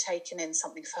in, I'd taken in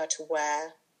something for her to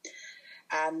wear.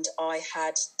 And I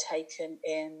had taken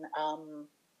in,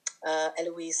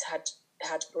 Eloise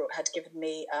had given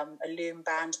me a loom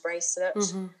band bracelet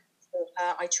for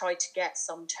her. I tried to get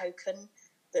some token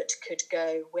that could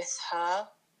go with her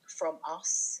from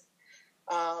us.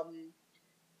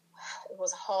 It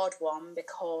was a hard one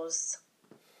because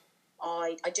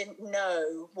I didn't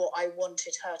know what I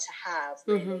wanted her to have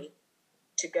really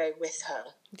to go with her.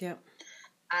 Yeah.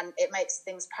 And it makes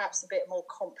things perhaps a bit more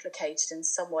complicated in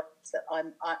some ways. That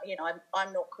I'm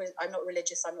not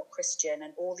religious, I'm not Christian,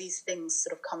 and all these things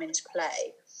sort of come into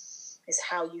play. Is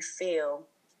how you feel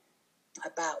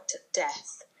about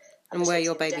death and where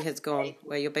your baby has gone,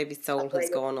 where your baby's soul has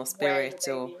gone, or spirit,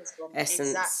 or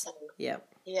essence. Exactly. Yeah.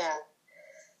 Yeah.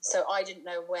 So I didn't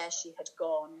know where she had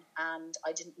gone, and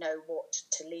I didn't know what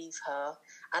to leave her,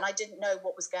 and I didn't know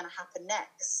what was going to happen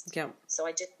next. Yeah. So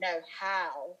I didn't know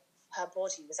how her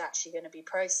body was actually going to be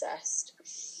processed.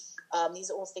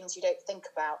 These are all things you don't think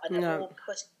about, and they're all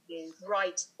put you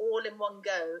right all in one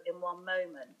go, in one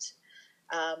moment.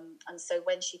 And so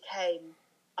when she came,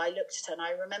 I looked at her, and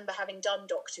I remember having done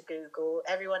Dr. Google.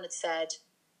 Everyone had said,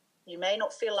 you may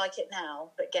not feel like it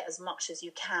now, but get as much as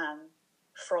you can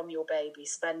from your baby.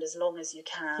 Spend as long as you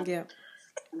can. Yeah.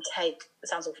 And take, it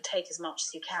sounds awful, take as much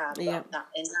as you can. Yeah. But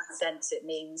in that sense, it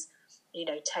means,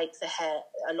 take the hair,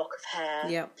 a lock of hair.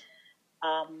 Yeah.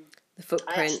 The footprints.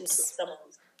 I actually took some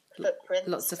footprints.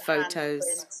 Lots of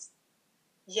photos.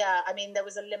 Yeah, I mean, there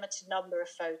was a limited number of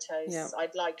photos. Yeah.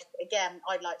 I'd like to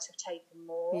have taken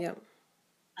more. Yeah.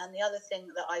 And the other thing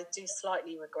that I do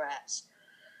slightly regret,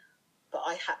 but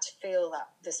I had to feel that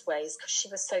this way, is because she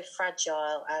was so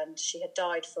fragile and she had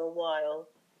died for a while.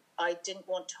 I didn't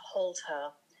want to hold her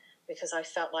because I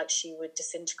felt like she would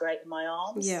disintegrate in my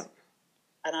arms. Yeah.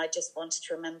 And I just wanted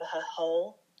to remember her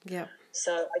whole. Yeah.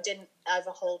 So I didn't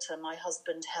ever hold her. My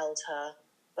husband held her,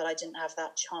 but I didn't have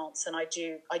that chance, and I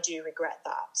do regret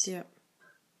that. Yeah.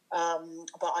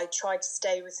 But I tried to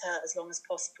stay with her as long as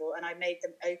possible, and I made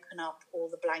them open up all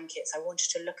the blankets. I wanted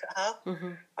to look at her.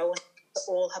 I wanted to look at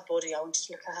all her body. I wanted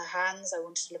to look at her hands. I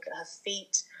wanted to look at her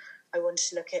feet. I wanted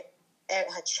to look at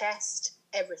her chest,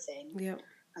 everything,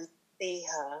 and see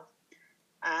her.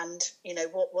 And,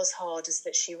 what was hard is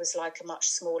that she was like a much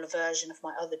smaller version of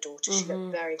my other daughter. She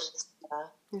looked very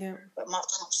similar, but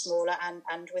much, much smaller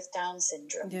and with Down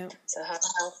syndrome. Yeah. So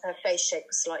her face shape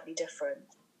was slightly different.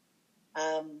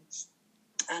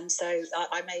 And so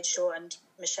I made sure, and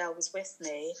Michelle was with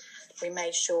me, we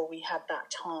made sure we had that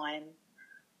time.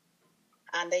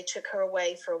 And they took her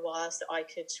away for a while so I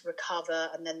could recover,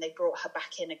 and then they brought her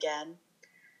back in again.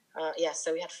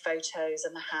 So we had photos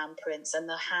and the handprints and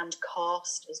the hand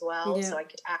cast as well, so I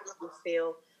could actually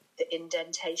feel the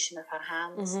indentation of her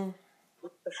hands,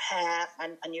 of hair,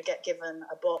 and you get given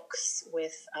a box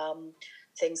with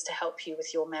things to help you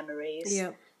with your memories.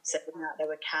 Yeah. So there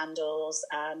were candles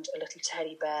and a little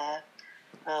teddy bear,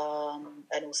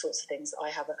 and all sorts of things that I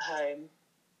have at home.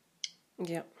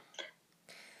 Yeah.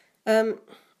 And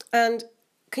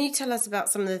can you tell us about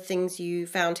some of the things you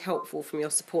found helpful from your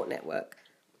support network?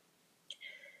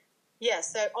 Yeah,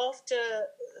 so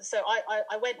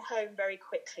I went home very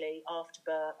quickly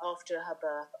after her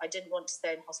birth. I didn't want to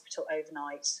stay in hospital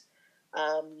overnight.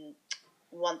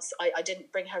 Once I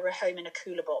didn't bring her home in a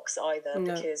cooler box either,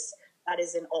 because that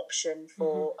is an option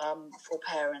for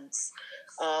parents.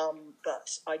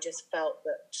 But I just felt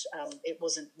that it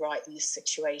wasn't right in this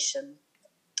situation.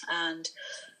 And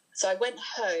so I went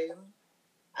home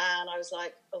and I was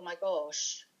like, oh my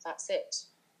gosh, that's it.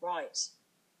 Right.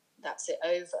 That's it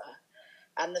over.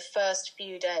 And the first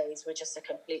few days were just a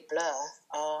complete blur.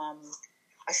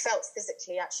 I felt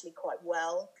physically actually quite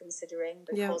well, considering,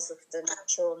 because of the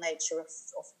natural nature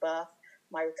of birth.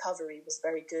 My recovery was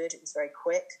very good. It was very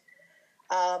quick.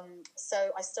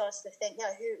 So I started to think,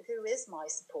 who is my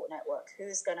support network?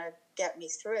 Who's going to get me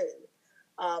through?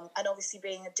 And obviously,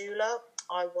 being a doula,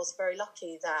 I was very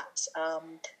lucky that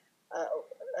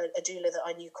a doula that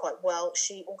I knew quite well,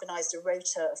 she organised a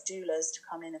rota of doulas to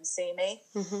come in and see me.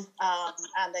 Mm-hmm.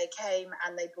 And they came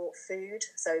and they brought food.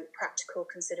 So practical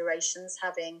considerations,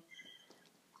 having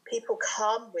people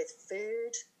come with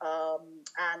food.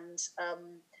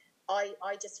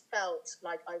 I just felt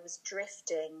like I was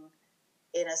drifting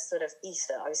in a sort of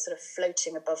ether. I was sort of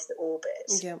floating above the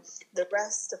orbit. Yeah. The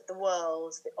rest of the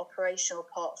world, the operational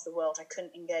part of the world, I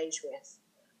couldn't engage with.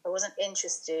 I wasn't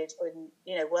interested in,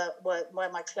 where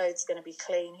my clothes going to be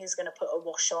clean, who's going to put a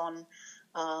wash on,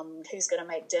 who's going to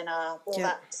make dinner, all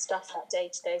that stuff, that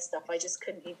day-to-day stuff. I just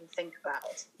couldn't even think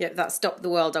about. Yeah, that stop the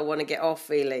world, I want to get off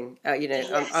feeling. Yes.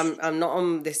 I'm not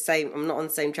on the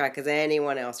same track as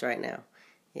anyone else right now.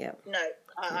 Yeah. No,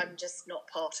 I'm just not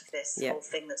part of this whole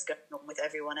thing that's going on with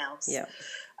everyone else. Yeah.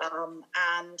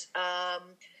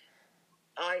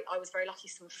 I was very lucky.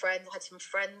 I had some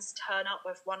friends turn up.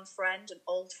 With one friend, an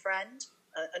old friend,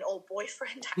 an old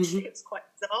boyfriend, actually. Mm-hmm. It was quite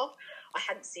bizarre. I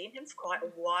hadn't seen him for quite a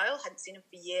while, hadn't seen him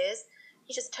for years.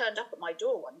 He just turned up at my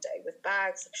door one day with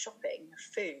bags of shopping,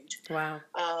 food. Wow.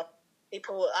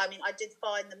 People, I did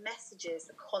find the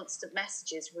constant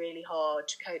messages really hard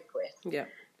to cope with. Yeah.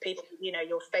 People,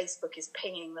 your Facebook is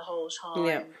pinging the whole time.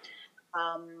 Yeah.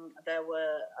 There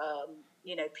were,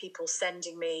 people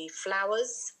sending me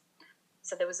flowers.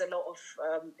 So there was a lot of,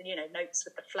 notes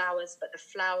with the flowers, but the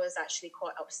flowers actually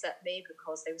quite upset me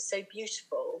because they were so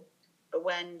beautiful. But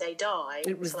when they died,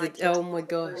 it was oh my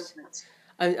gosh.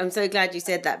 I'm so glad you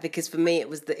said that, because for me it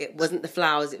wasn't the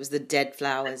flowers, it was the dead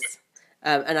flowers.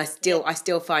 And I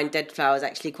still find dead flowers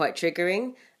actually quite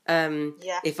triggering.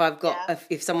 If I've got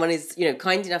if someone is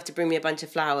kind enough to bring me a bunch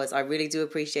of flowers, I really do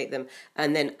appreciate them.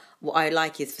 And then what I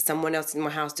like is for someone else in my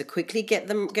house to quickly get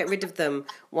rid of them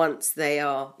once they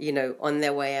are on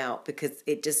their way out, because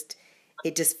it just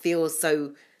feels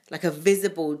so like a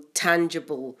visible,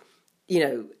 tangible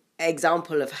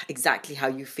example of exactly how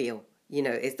you feel.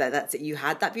 Is that's it. You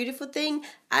had that beautiful thing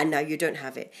and now you don't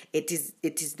have it. It is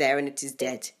there and it is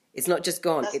dead. It's not just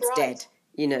gone, it's dead.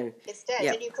 It's dead,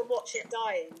 and you can watch it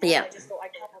dying. Yeah. I just thought I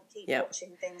can't keep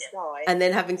watching things die. And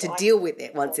then having to deal with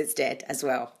it once it's dead as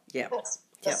well. Yeah.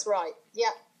 That's right.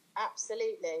 Yeah,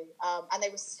 absolutely. And they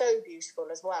were so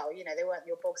beautiful as well. They weren't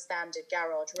your bog standard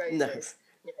garage roses.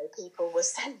 No. People were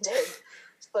sending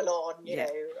full on, I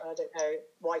don't know,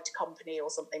 White Company or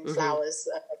something, flowers,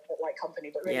 not White Company,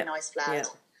 but really nice flowers.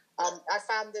 Yeah. I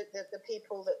found that the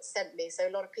people that sent me, so a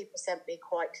lot of people sent me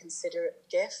quite considerate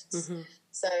gifts. Mm-hmm.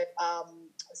 So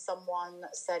someone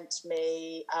sent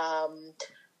me a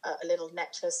little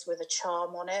necklace with a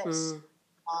charm on it.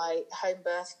 My home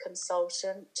birth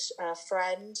consultant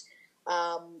friend,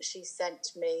 she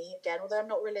sent me, again, although I'm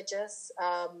not religious,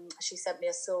 she sent me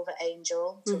a silver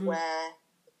angel to wear a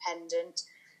pendant,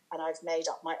 and I've made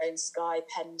up my own sky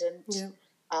pendant. Yeah.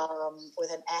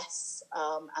 With an S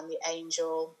and the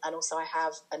angel, and also I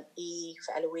have an E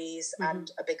for Eloise and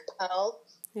a big pearl.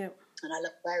 Yeah, and I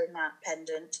love wearing that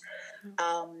pendant.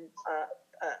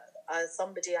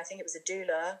 Somebody, I think it was a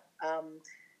doula.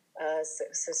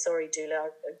 So sorry,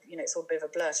 doula. It's all a bit of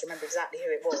a blur to remember exactly who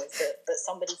it was, but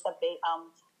somebody sent me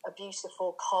a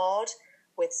beautiful card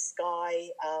with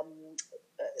sky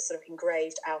sort of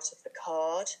engraved out of the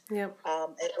card. Yeah.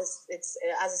 It's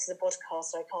as this is a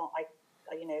podcast, part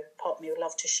of me would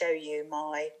love to show you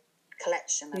my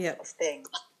collection of things.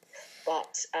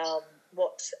 But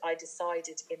what I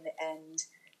decided in the end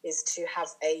is to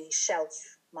have a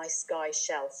shelf, my sky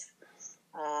shelf,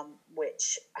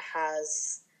 which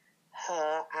has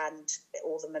her and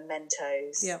all the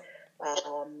mementos. Yeah.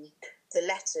 The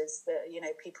letters that,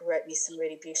 people wrote me some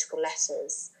really beautiful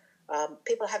letters.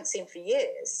 People I haven't seen for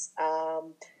years.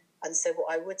 And so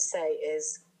what I would say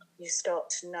is, you start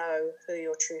to know who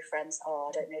your true friends are.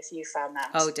 I don't know if you found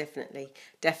that. Oh, definitely.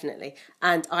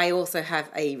 And I also have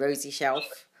a rosy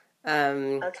shelf,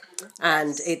 and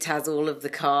it has all of the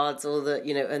cards, all the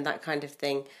and that kind of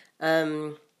thing.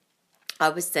 I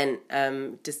was sent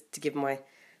just to give my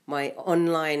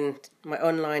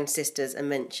online sisters a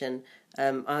mention.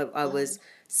 I was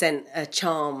sent a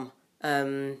charm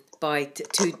by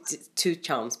two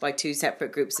charms by two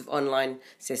separate groups of online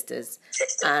sisters,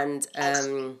 and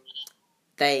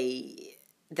they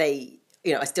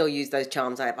I still use those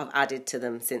charms. I've added to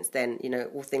them since then,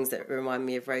 all things that remind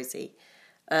me of Rosie.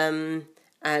 And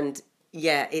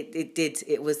yeah,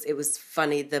 it was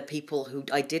funny, the people who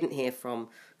I didn't hear from,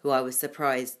 who I was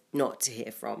surprised not to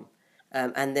hear from.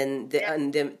 And then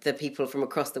the people from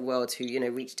across the world who,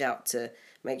 reached out to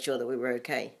make sure that we were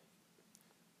okay.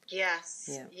 Yes.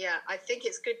 Yeah. I think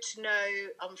it's good to know,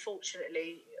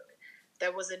 unfortunately,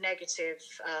 there was a negative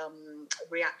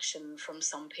reaction from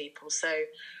some people. So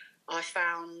I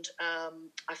found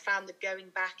that going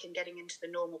back and getting into the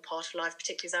normal part of life,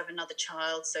 particularly as I have another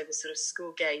child, so the sort of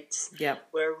school gates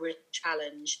were a real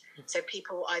challenge. So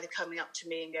people were either coming up to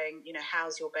me and going,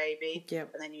 how's your baby?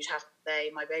 And then you'd have to say,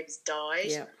 my baby's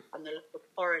died. And the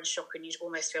horror and shock, and you'd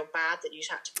almost feel bad that you'd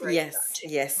had to break that to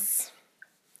them. Yes.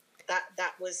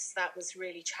 That was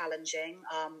really challenging.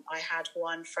 I had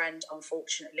one friend,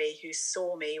 unfortunately, who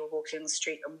saw me walking on the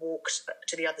street and walked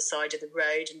to the other side of the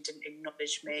road and didn't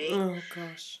acknowledge me. Oh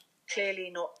gosh! Clearly,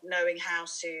 not knowing how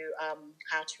to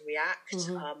react.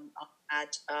 I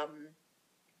had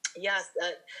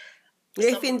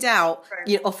if in doubt,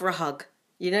 you offer a hug.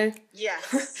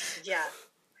 Yes, yeah.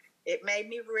 It made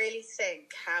me really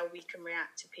think how we can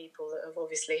react to people that have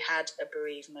obviously had a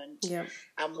bereavement,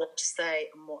 and what to say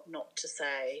and what not to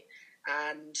say.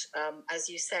 And as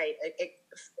you say,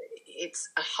 it's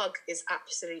a hug is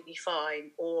absolutely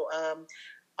fine, or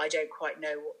I don't quite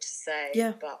know what to say,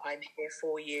 but I'm here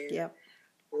for you.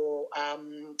 Or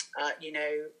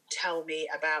tell me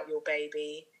about your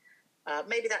baby.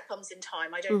 Maybe that comes in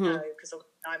time. I don't know, because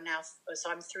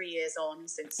I'm 3 years on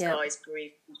since Sky's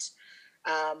bereavement.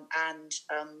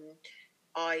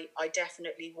 I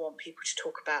definitely want people to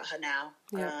talk about her now.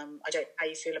 I don't know how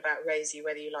you feel about Rosie,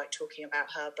 whether you like talking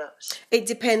about her, but it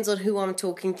depends on who I'm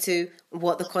talking to,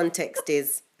 what the context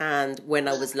is, and when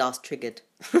I was last triggered.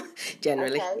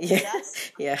 Generally,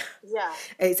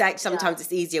 It's actually sometimes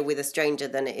it's easier with a stranger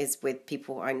than it is with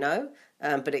people I know.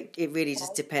 But it really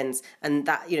just depends, and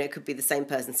that it could be the same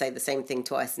person say the same thing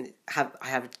twice, and I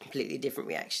have a completely different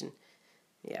reaction.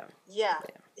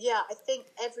 I think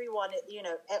everyone,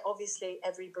 obviously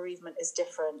every bereavement is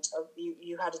different.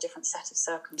 You had a different set of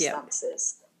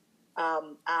circumstances,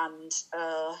 and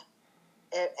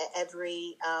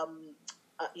every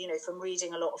from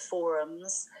reading a lot of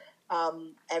forums,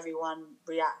 everyone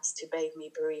reacts to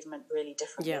baby bereavement really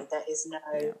differently. There is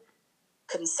no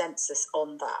consensus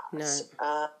on that.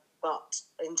 No. But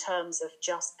in terms of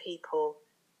just people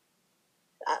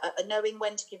knowing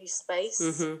when to give you space,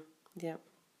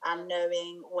 and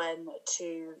knowing when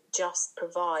to just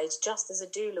provide, just as a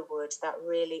doula would, that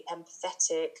really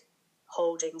empathetic,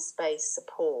 holding space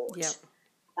support.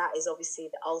 That is obviously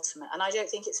the ultimate. And I don't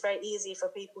think it's very easy for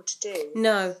people to do.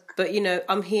 No, but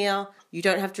I'm here. You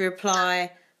don't have to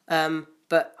reply,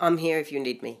 but I'm here if you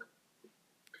need me.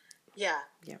 Yeah.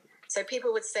 So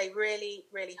people would say really,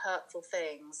 really hurtful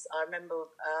things. I remember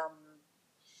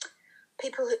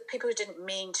people who didn't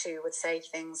mean to would say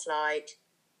things like,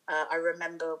 I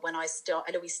remember when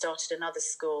we started another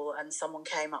school, and someone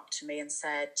came up to me and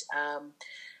said,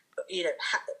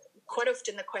 quite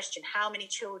often the question, how many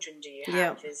children do you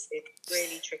have, is a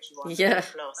really tricky one.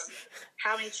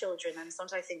 How many children? And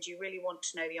sometimes I think, do you really want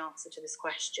to know the answer to this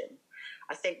question?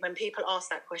 I think when people ask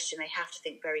that question, they have to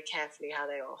think very carefully how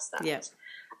they ask that.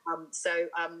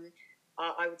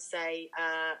 I would say,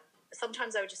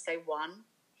 sometimes I would just say one.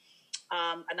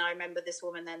 And I remember this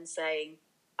woman then saying,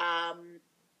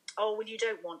 oh, well, you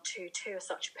don't want to. Two are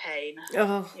such a pain.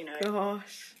 Oh,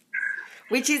 gosh.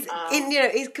 Which is,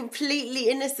 is completely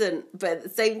innocent, but at the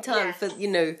same time, for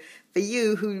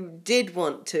you who did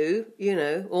want to,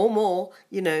 or more,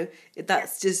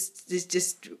 that's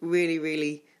just really,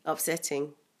 really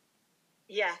upsetting.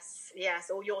 Yes.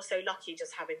 Or you're so lucky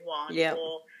just having one.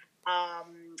 Or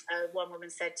one woman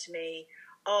said to me,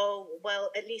 oh,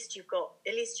 well, at least you've got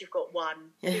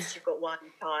one. At least you've got one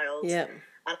child. And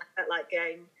I felt like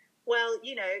going, well,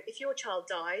 if your child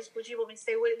died, would you want me to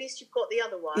say, well, at least you've got the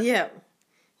other one?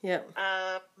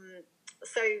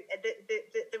 So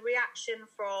the reaction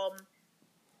from,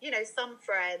 some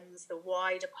friends, the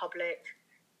wider public,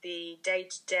 the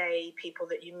day-to-day people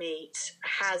that you meet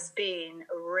has been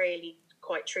really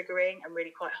quite triggering and really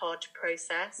quite hard to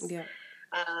process.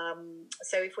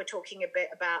 So if we're talking a bit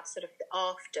about sort of the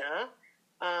after,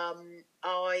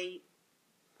 I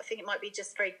think it might be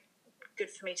just very good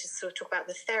for me to sort of talk about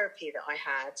the therapy that I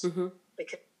had,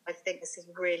 because I think this is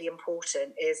really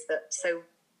important, is that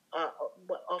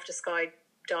after Sky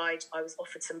died, I was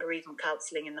offered some bereavement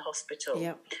counselling in the hospital.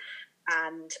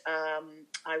 And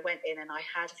I went in and I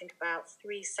had, I think, about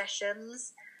 3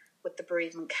 sessions with the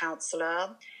bereavement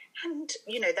counsellor. And,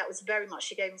 that was very much,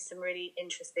 she gave me some really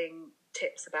interesting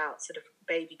tips about sort of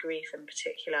baby grief in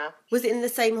particular. Was it in the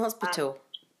same hospital?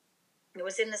 It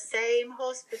was in the same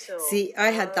hospital. See,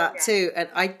 I had that too, and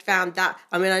I found that,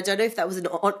 I don't know if that was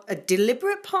a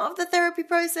deliberate part of the therapy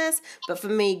process, but for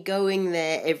me, going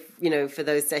there, for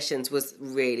those sessions was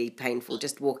really painful.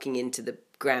 Just walking into the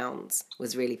grounds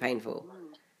was really painful.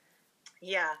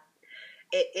 Yeah.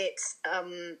 It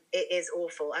is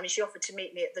awful. I mean, she offered to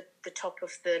meet me at the top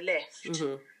of the lift,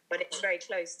 but it's very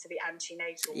close to the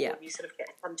antenatal ward. You sort of get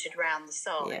hunted round the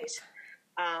side.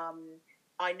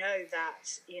 I know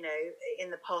that, you know,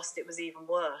 in the past it was even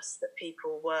worse, that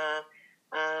people were,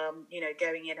 you know,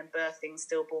 going in and birthing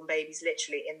stillborn babies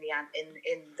literally in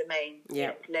the main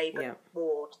labour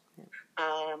ward.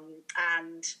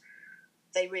 And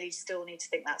they really still need to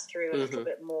think that through a little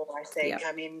bit more, I think.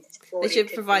 I mean, they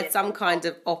should provide some kind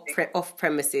of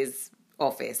off-premises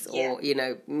office or, you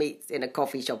know, meet in a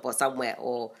coffee shop or somewhere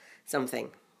or something.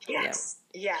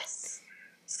 Yes.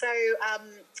 So,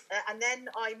 and then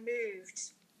I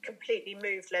completely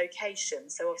moved location.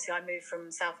 So obviously I moved from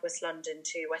southwest London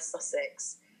to West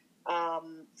Sussex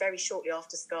very shortly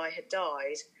after Sky had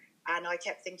died. And I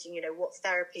kept thinking, you know, what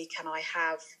therapy can I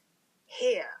have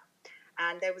here?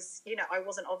 And there was, you know, I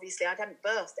hadn't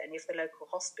birthed at any of the local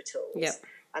hospitals.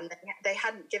 And they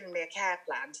hadn't given me a care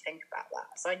plan to think about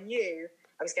that. So I knew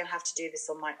I was going to have to do this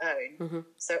on my own.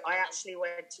 So I actually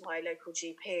went to my local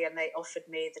GP and they offered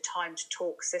me the Time to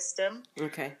Talk system,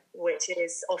 which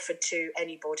is offered to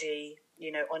anybody,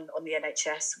 you know, on the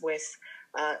NHS with,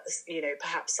 you know,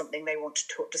 perhaps something they want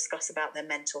to discuss about their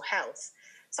mental health.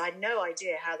 So I had no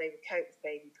idea how they would cope with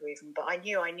baby bereavement, but I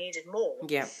knew I needed more.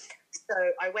 So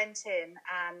I went in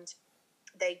and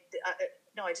they,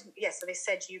 no, I didn't. So they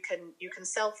said you can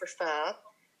self-refer.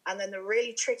 And then the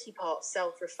really tricky part of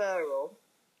self-referral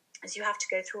is you have to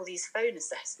go through all these phone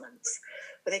assessments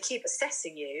where they keep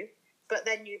assessing you, but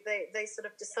then they sort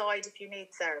of decide if you need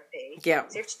therapy. So you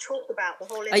have to talk about the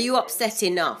whole. Are you upset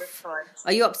enough?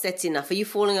 Are you upset enough? Are you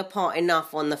falling apart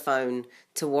enough on the phone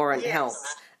to warrant help?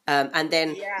 And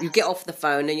then you get off the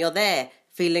phone and you're there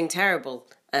feeling terrible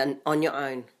and on your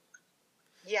own.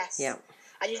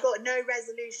 And you've got no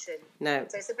resolution.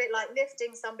 So it's a bit like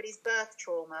lifting somebody's birth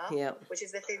trauma, which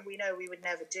is the thing we know we would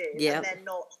never do, and then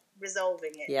not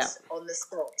resolving it on the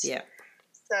spot.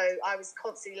 So I was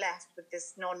constantly left with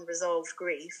this non-resolved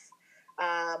grief.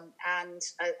 And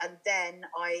then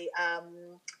I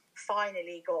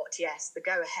finally got, the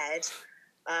go-ahead.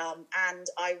 And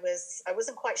I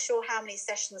wasn't quite sure how many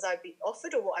sessions I'd be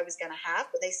offered or what I was going to have,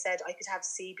 but they said I could have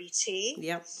CBT.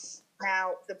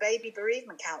 Now, the baby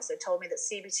bereavement counsellor told me that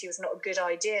CBT was not a good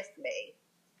idea for me,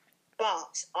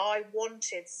 but I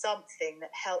wanted something that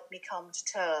helped me come to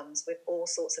terms with all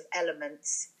sorts of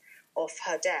elements of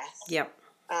her death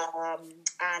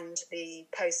and the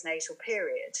postnatal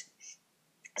period.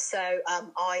 So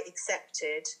I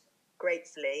accepted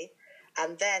gratefully,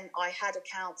 and then I had a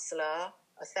counsellor,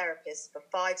 a therapist, for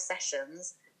 5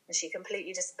 sessions, and she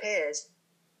completely disappeared.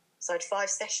 So I had 5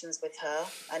 sessions with her,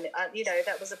 and you know,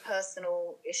 that was a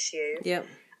personal issue.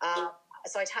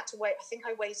 So I'd had to wait. I think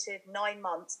I waited 9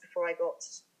 months before I got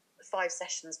 5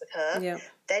 sessions with her.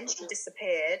 Then she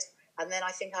disappeared, and then I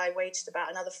think I waited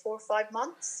about another 4 or 5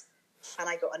 months, and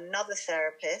I got another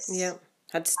therapist.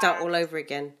 Had to start all over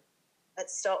again.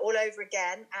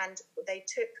 And they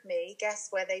took me. Guess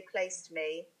where they placed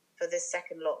me for this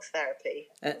second lot of therapy?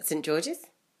 At St George's?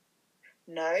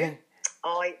 No.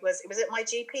 It was at my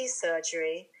GP's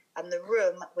surgery, and the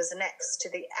room was next to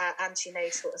the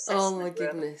antenatal assessment room. Oh, my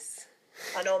goodness.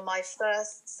 And on my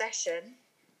first session,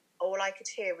 all I could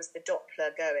hear was the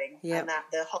Doppler going, and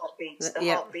the heartbeat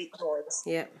noise.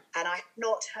 And I had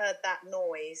not heard that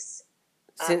noise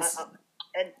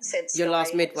since your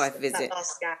last midwife visit. That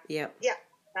last scan.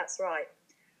 That's right.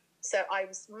 So I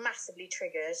was massively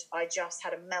triggered. I just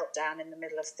had a meltdown in the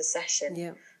middle of the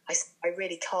session. I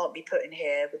really can't be put in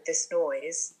here with this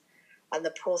noise. And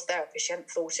the poor therapist, she hadn't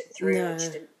thought it through. And she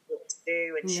didn't know what to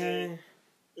do. And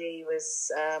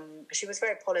she was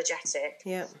very apologetic.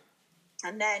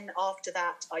 And then after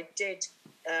that, I did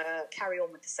carry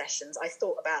on with the sessions. I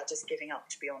thought about just giving up,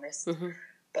 to be honest.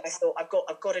 But I thought, I've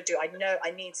got to do it. I know I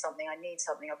need something.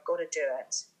 I've got to do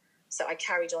it. So I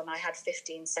carried on. I had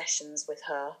 15 sessions with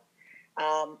her.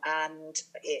 And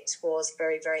it was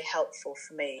very, very helpful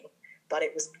for me. But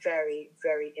it was very,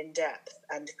 very in-depth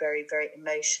and very, very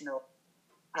emotional.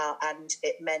 And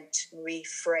it meant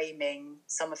reframing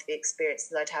some of the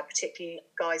experiences I'd had, particularly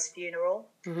Guy's funeral.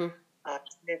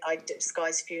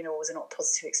 Guy's funeral was not a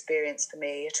positive experience for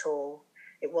me at all.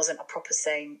 It wasn't a proper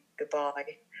saying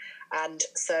goodbye. And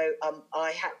so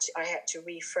I had to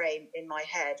reframe in my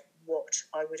head what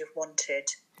I would have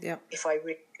wanted if I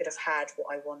really could have had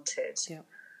what I wanted.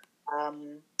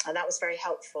 And that was very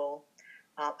helpful.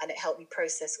 And it helped me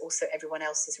process also everyone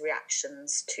else's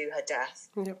reactions to her death,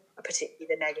 particularly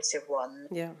the negative one.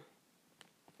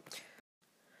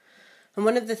 And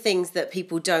one of the things that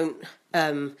people don't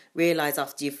realise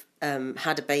after you've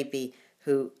had a baby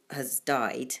who has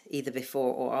died either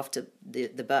before or after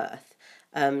the birth,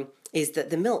 is that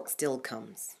the milk still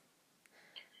comes.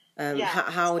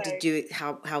 How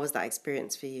was that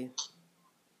experience for you?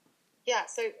 Yeah,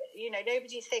 so,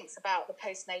 nobody thinks about the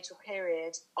postnatal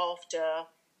period after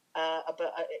a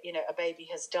baby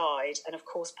has died. And, of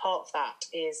course, part of that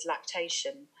is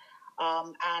lactation.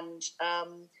 I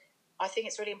think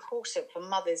it's really important for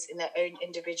mothers in their own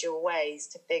individual ways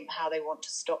to think how they want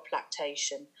to stop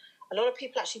lactation. A lot of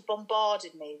people actually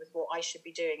bombarded me with what I should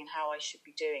be doing and how I should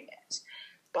be doing it.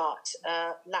 But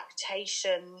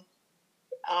lactation,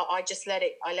 I just let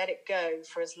it go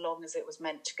for as long as it was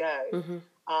meant to go. Mm-hmm.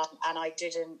 And I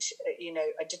didn't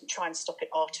try and stop it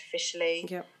artificially.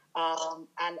 Yep.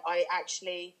 And I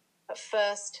actually, at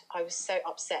first, I was so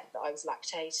upset that I was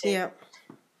lactating. Yeah.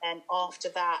 And after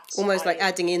that... Almost like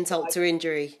adding insult to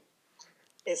injury.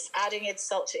 It's adding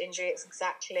insult to injury. It's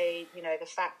exactly, the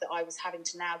fact that I was having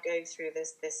to now go through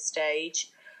this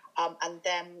stage. And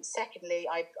then, secondly,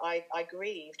 I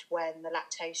grieved when the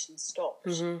lactation stopped.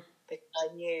 Mm-hmm. Because I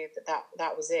knew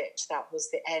that was it. That was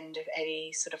the end of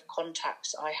any sort of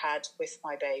contact I had with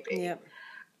my baby. Yep.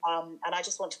 And I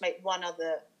just want to make one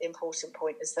other important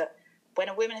point, is that when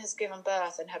a woman has given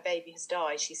birth and her baby has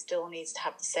died, she still needs to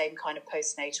have the same kind of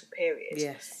postnatal period.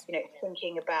 Yes.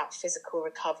 Thinking about physical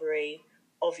recovery,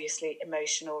 obviously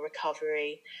emotional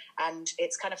recovery. And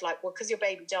it's kind of like, well, because your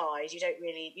baby died, you didn't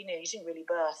really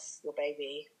birth your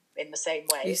baby in the same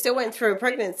way. You still went through a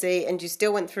pregnancy and you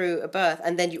still went through a birth,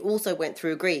 and then you also went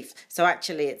through grief. So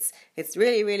actually it's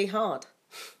really, really hard.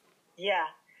 Yeah.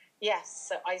 Yes.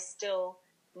 So I still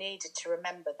needed to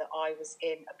remember that I was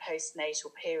in a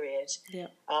postnatal period. Yeah.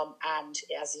 And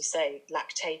as you say,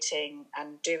 lactating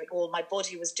and my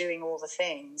body was doing all the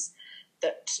things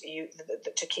that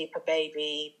to keep a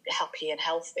baby happy and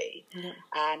healthy. Yeah.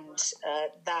 And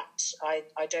that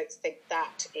I don't think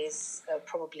that is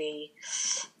probably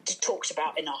talked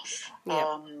about enough.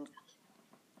 Yeah.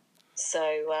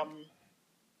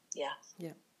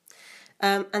 Yeah.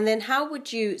 And then how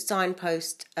would you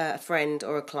signpost a friend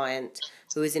or a client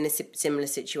who is in a similar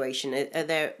situation?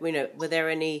 Were there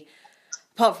any,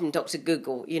 apart from Dr.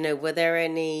 Google, were there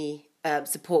any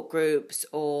support groups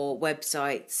or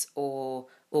websites or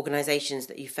organisations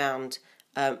that you found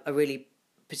a really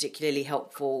particularly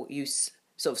helpful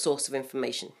source of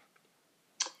information?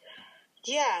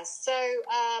 Yeah, so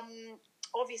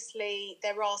obviously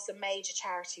there are some major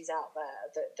charities out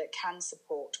there that can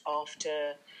support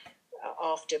after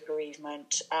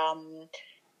bereavement.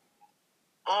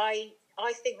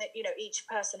 I think that each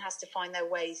person has to find their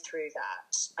way through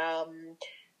that.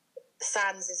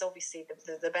 SANS is obviously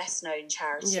the best known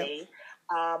charity.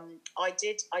 Yeah. I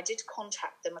did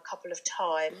contact them a couple of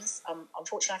times.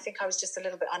 Unfortunately, I think I was just a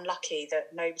little bit unlucky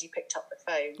that nobody picked up the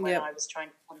phone when I was trying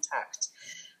to contact.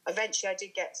 Eventually, I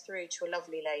did get through to a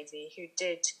lovely lady who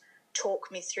did talk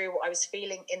me through what I was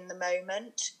feeling in the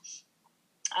moment.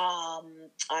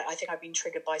 I think I'd been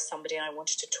triggered by somebody and I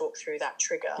wanted to talk through that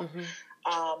trigger. Mm-hmm.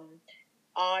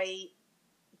 I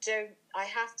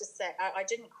have to say, I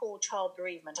didn't call child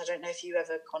bereavement. I don't know if you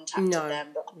ever contacted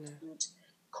them, but I didn't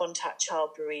contact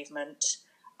child bereavement.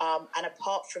 And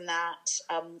apart from that,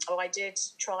 I did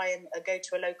try and go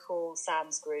to a local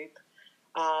SANS group,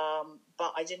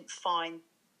 but I didn't find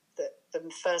that the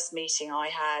first meeting I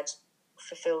had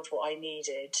fulfilled what I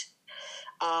needed.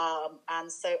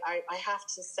 And so I have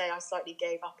to say I slightly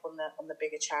gave up on the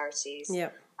bigger charities.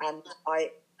 Yeah. And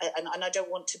I don't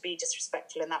want to be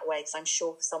disrespectful in that way, because I'm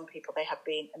sure for some people they have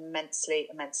been immensely,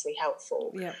 immensely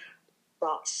helpful. Yeah.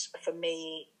 But for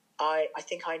me, I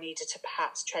think I needed to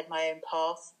perhaps tread my own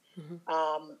path. Mm-hmm.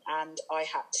 And I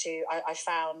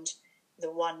found the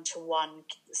one-to-one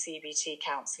CBT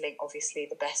counselling, obviously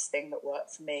the best thing that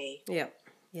worked for me. Yeah,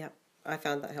 yeah. I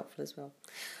found that helpful as well.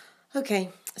 Okay,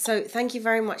 so thank you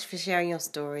very much for sharing your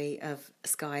story of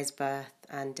Sky's birth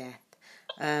and death.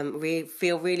 We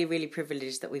feel really, really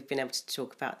privileged that we've been able to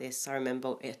talk about this. I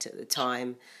remember it at the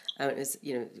time. It was,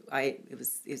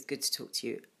 it was good to talk to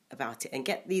you about it and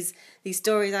get these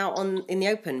stories out in the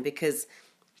open, because,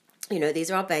 these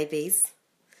are our babies.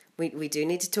 We do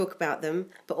need to talk about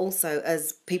them, but also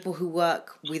as people who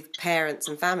work with parents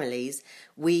and families,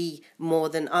 we, more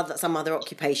than some other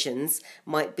occupations,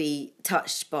 might be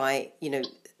touched by,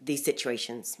 these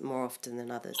situations more often than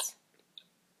others.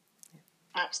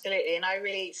 Absolutely, and I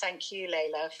really thank you,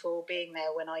 Layla, for being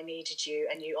there when I needed you,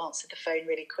 and you answered the phone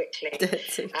really quickly.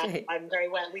 That's okay. And I'm very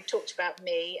well. We've talked about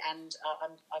me, and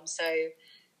I'm so,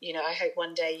 I hope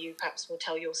one day you perhaps will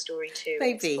tell your story too.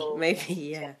 Maybe,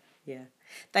 yeah.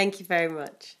 Thank you very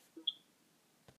much.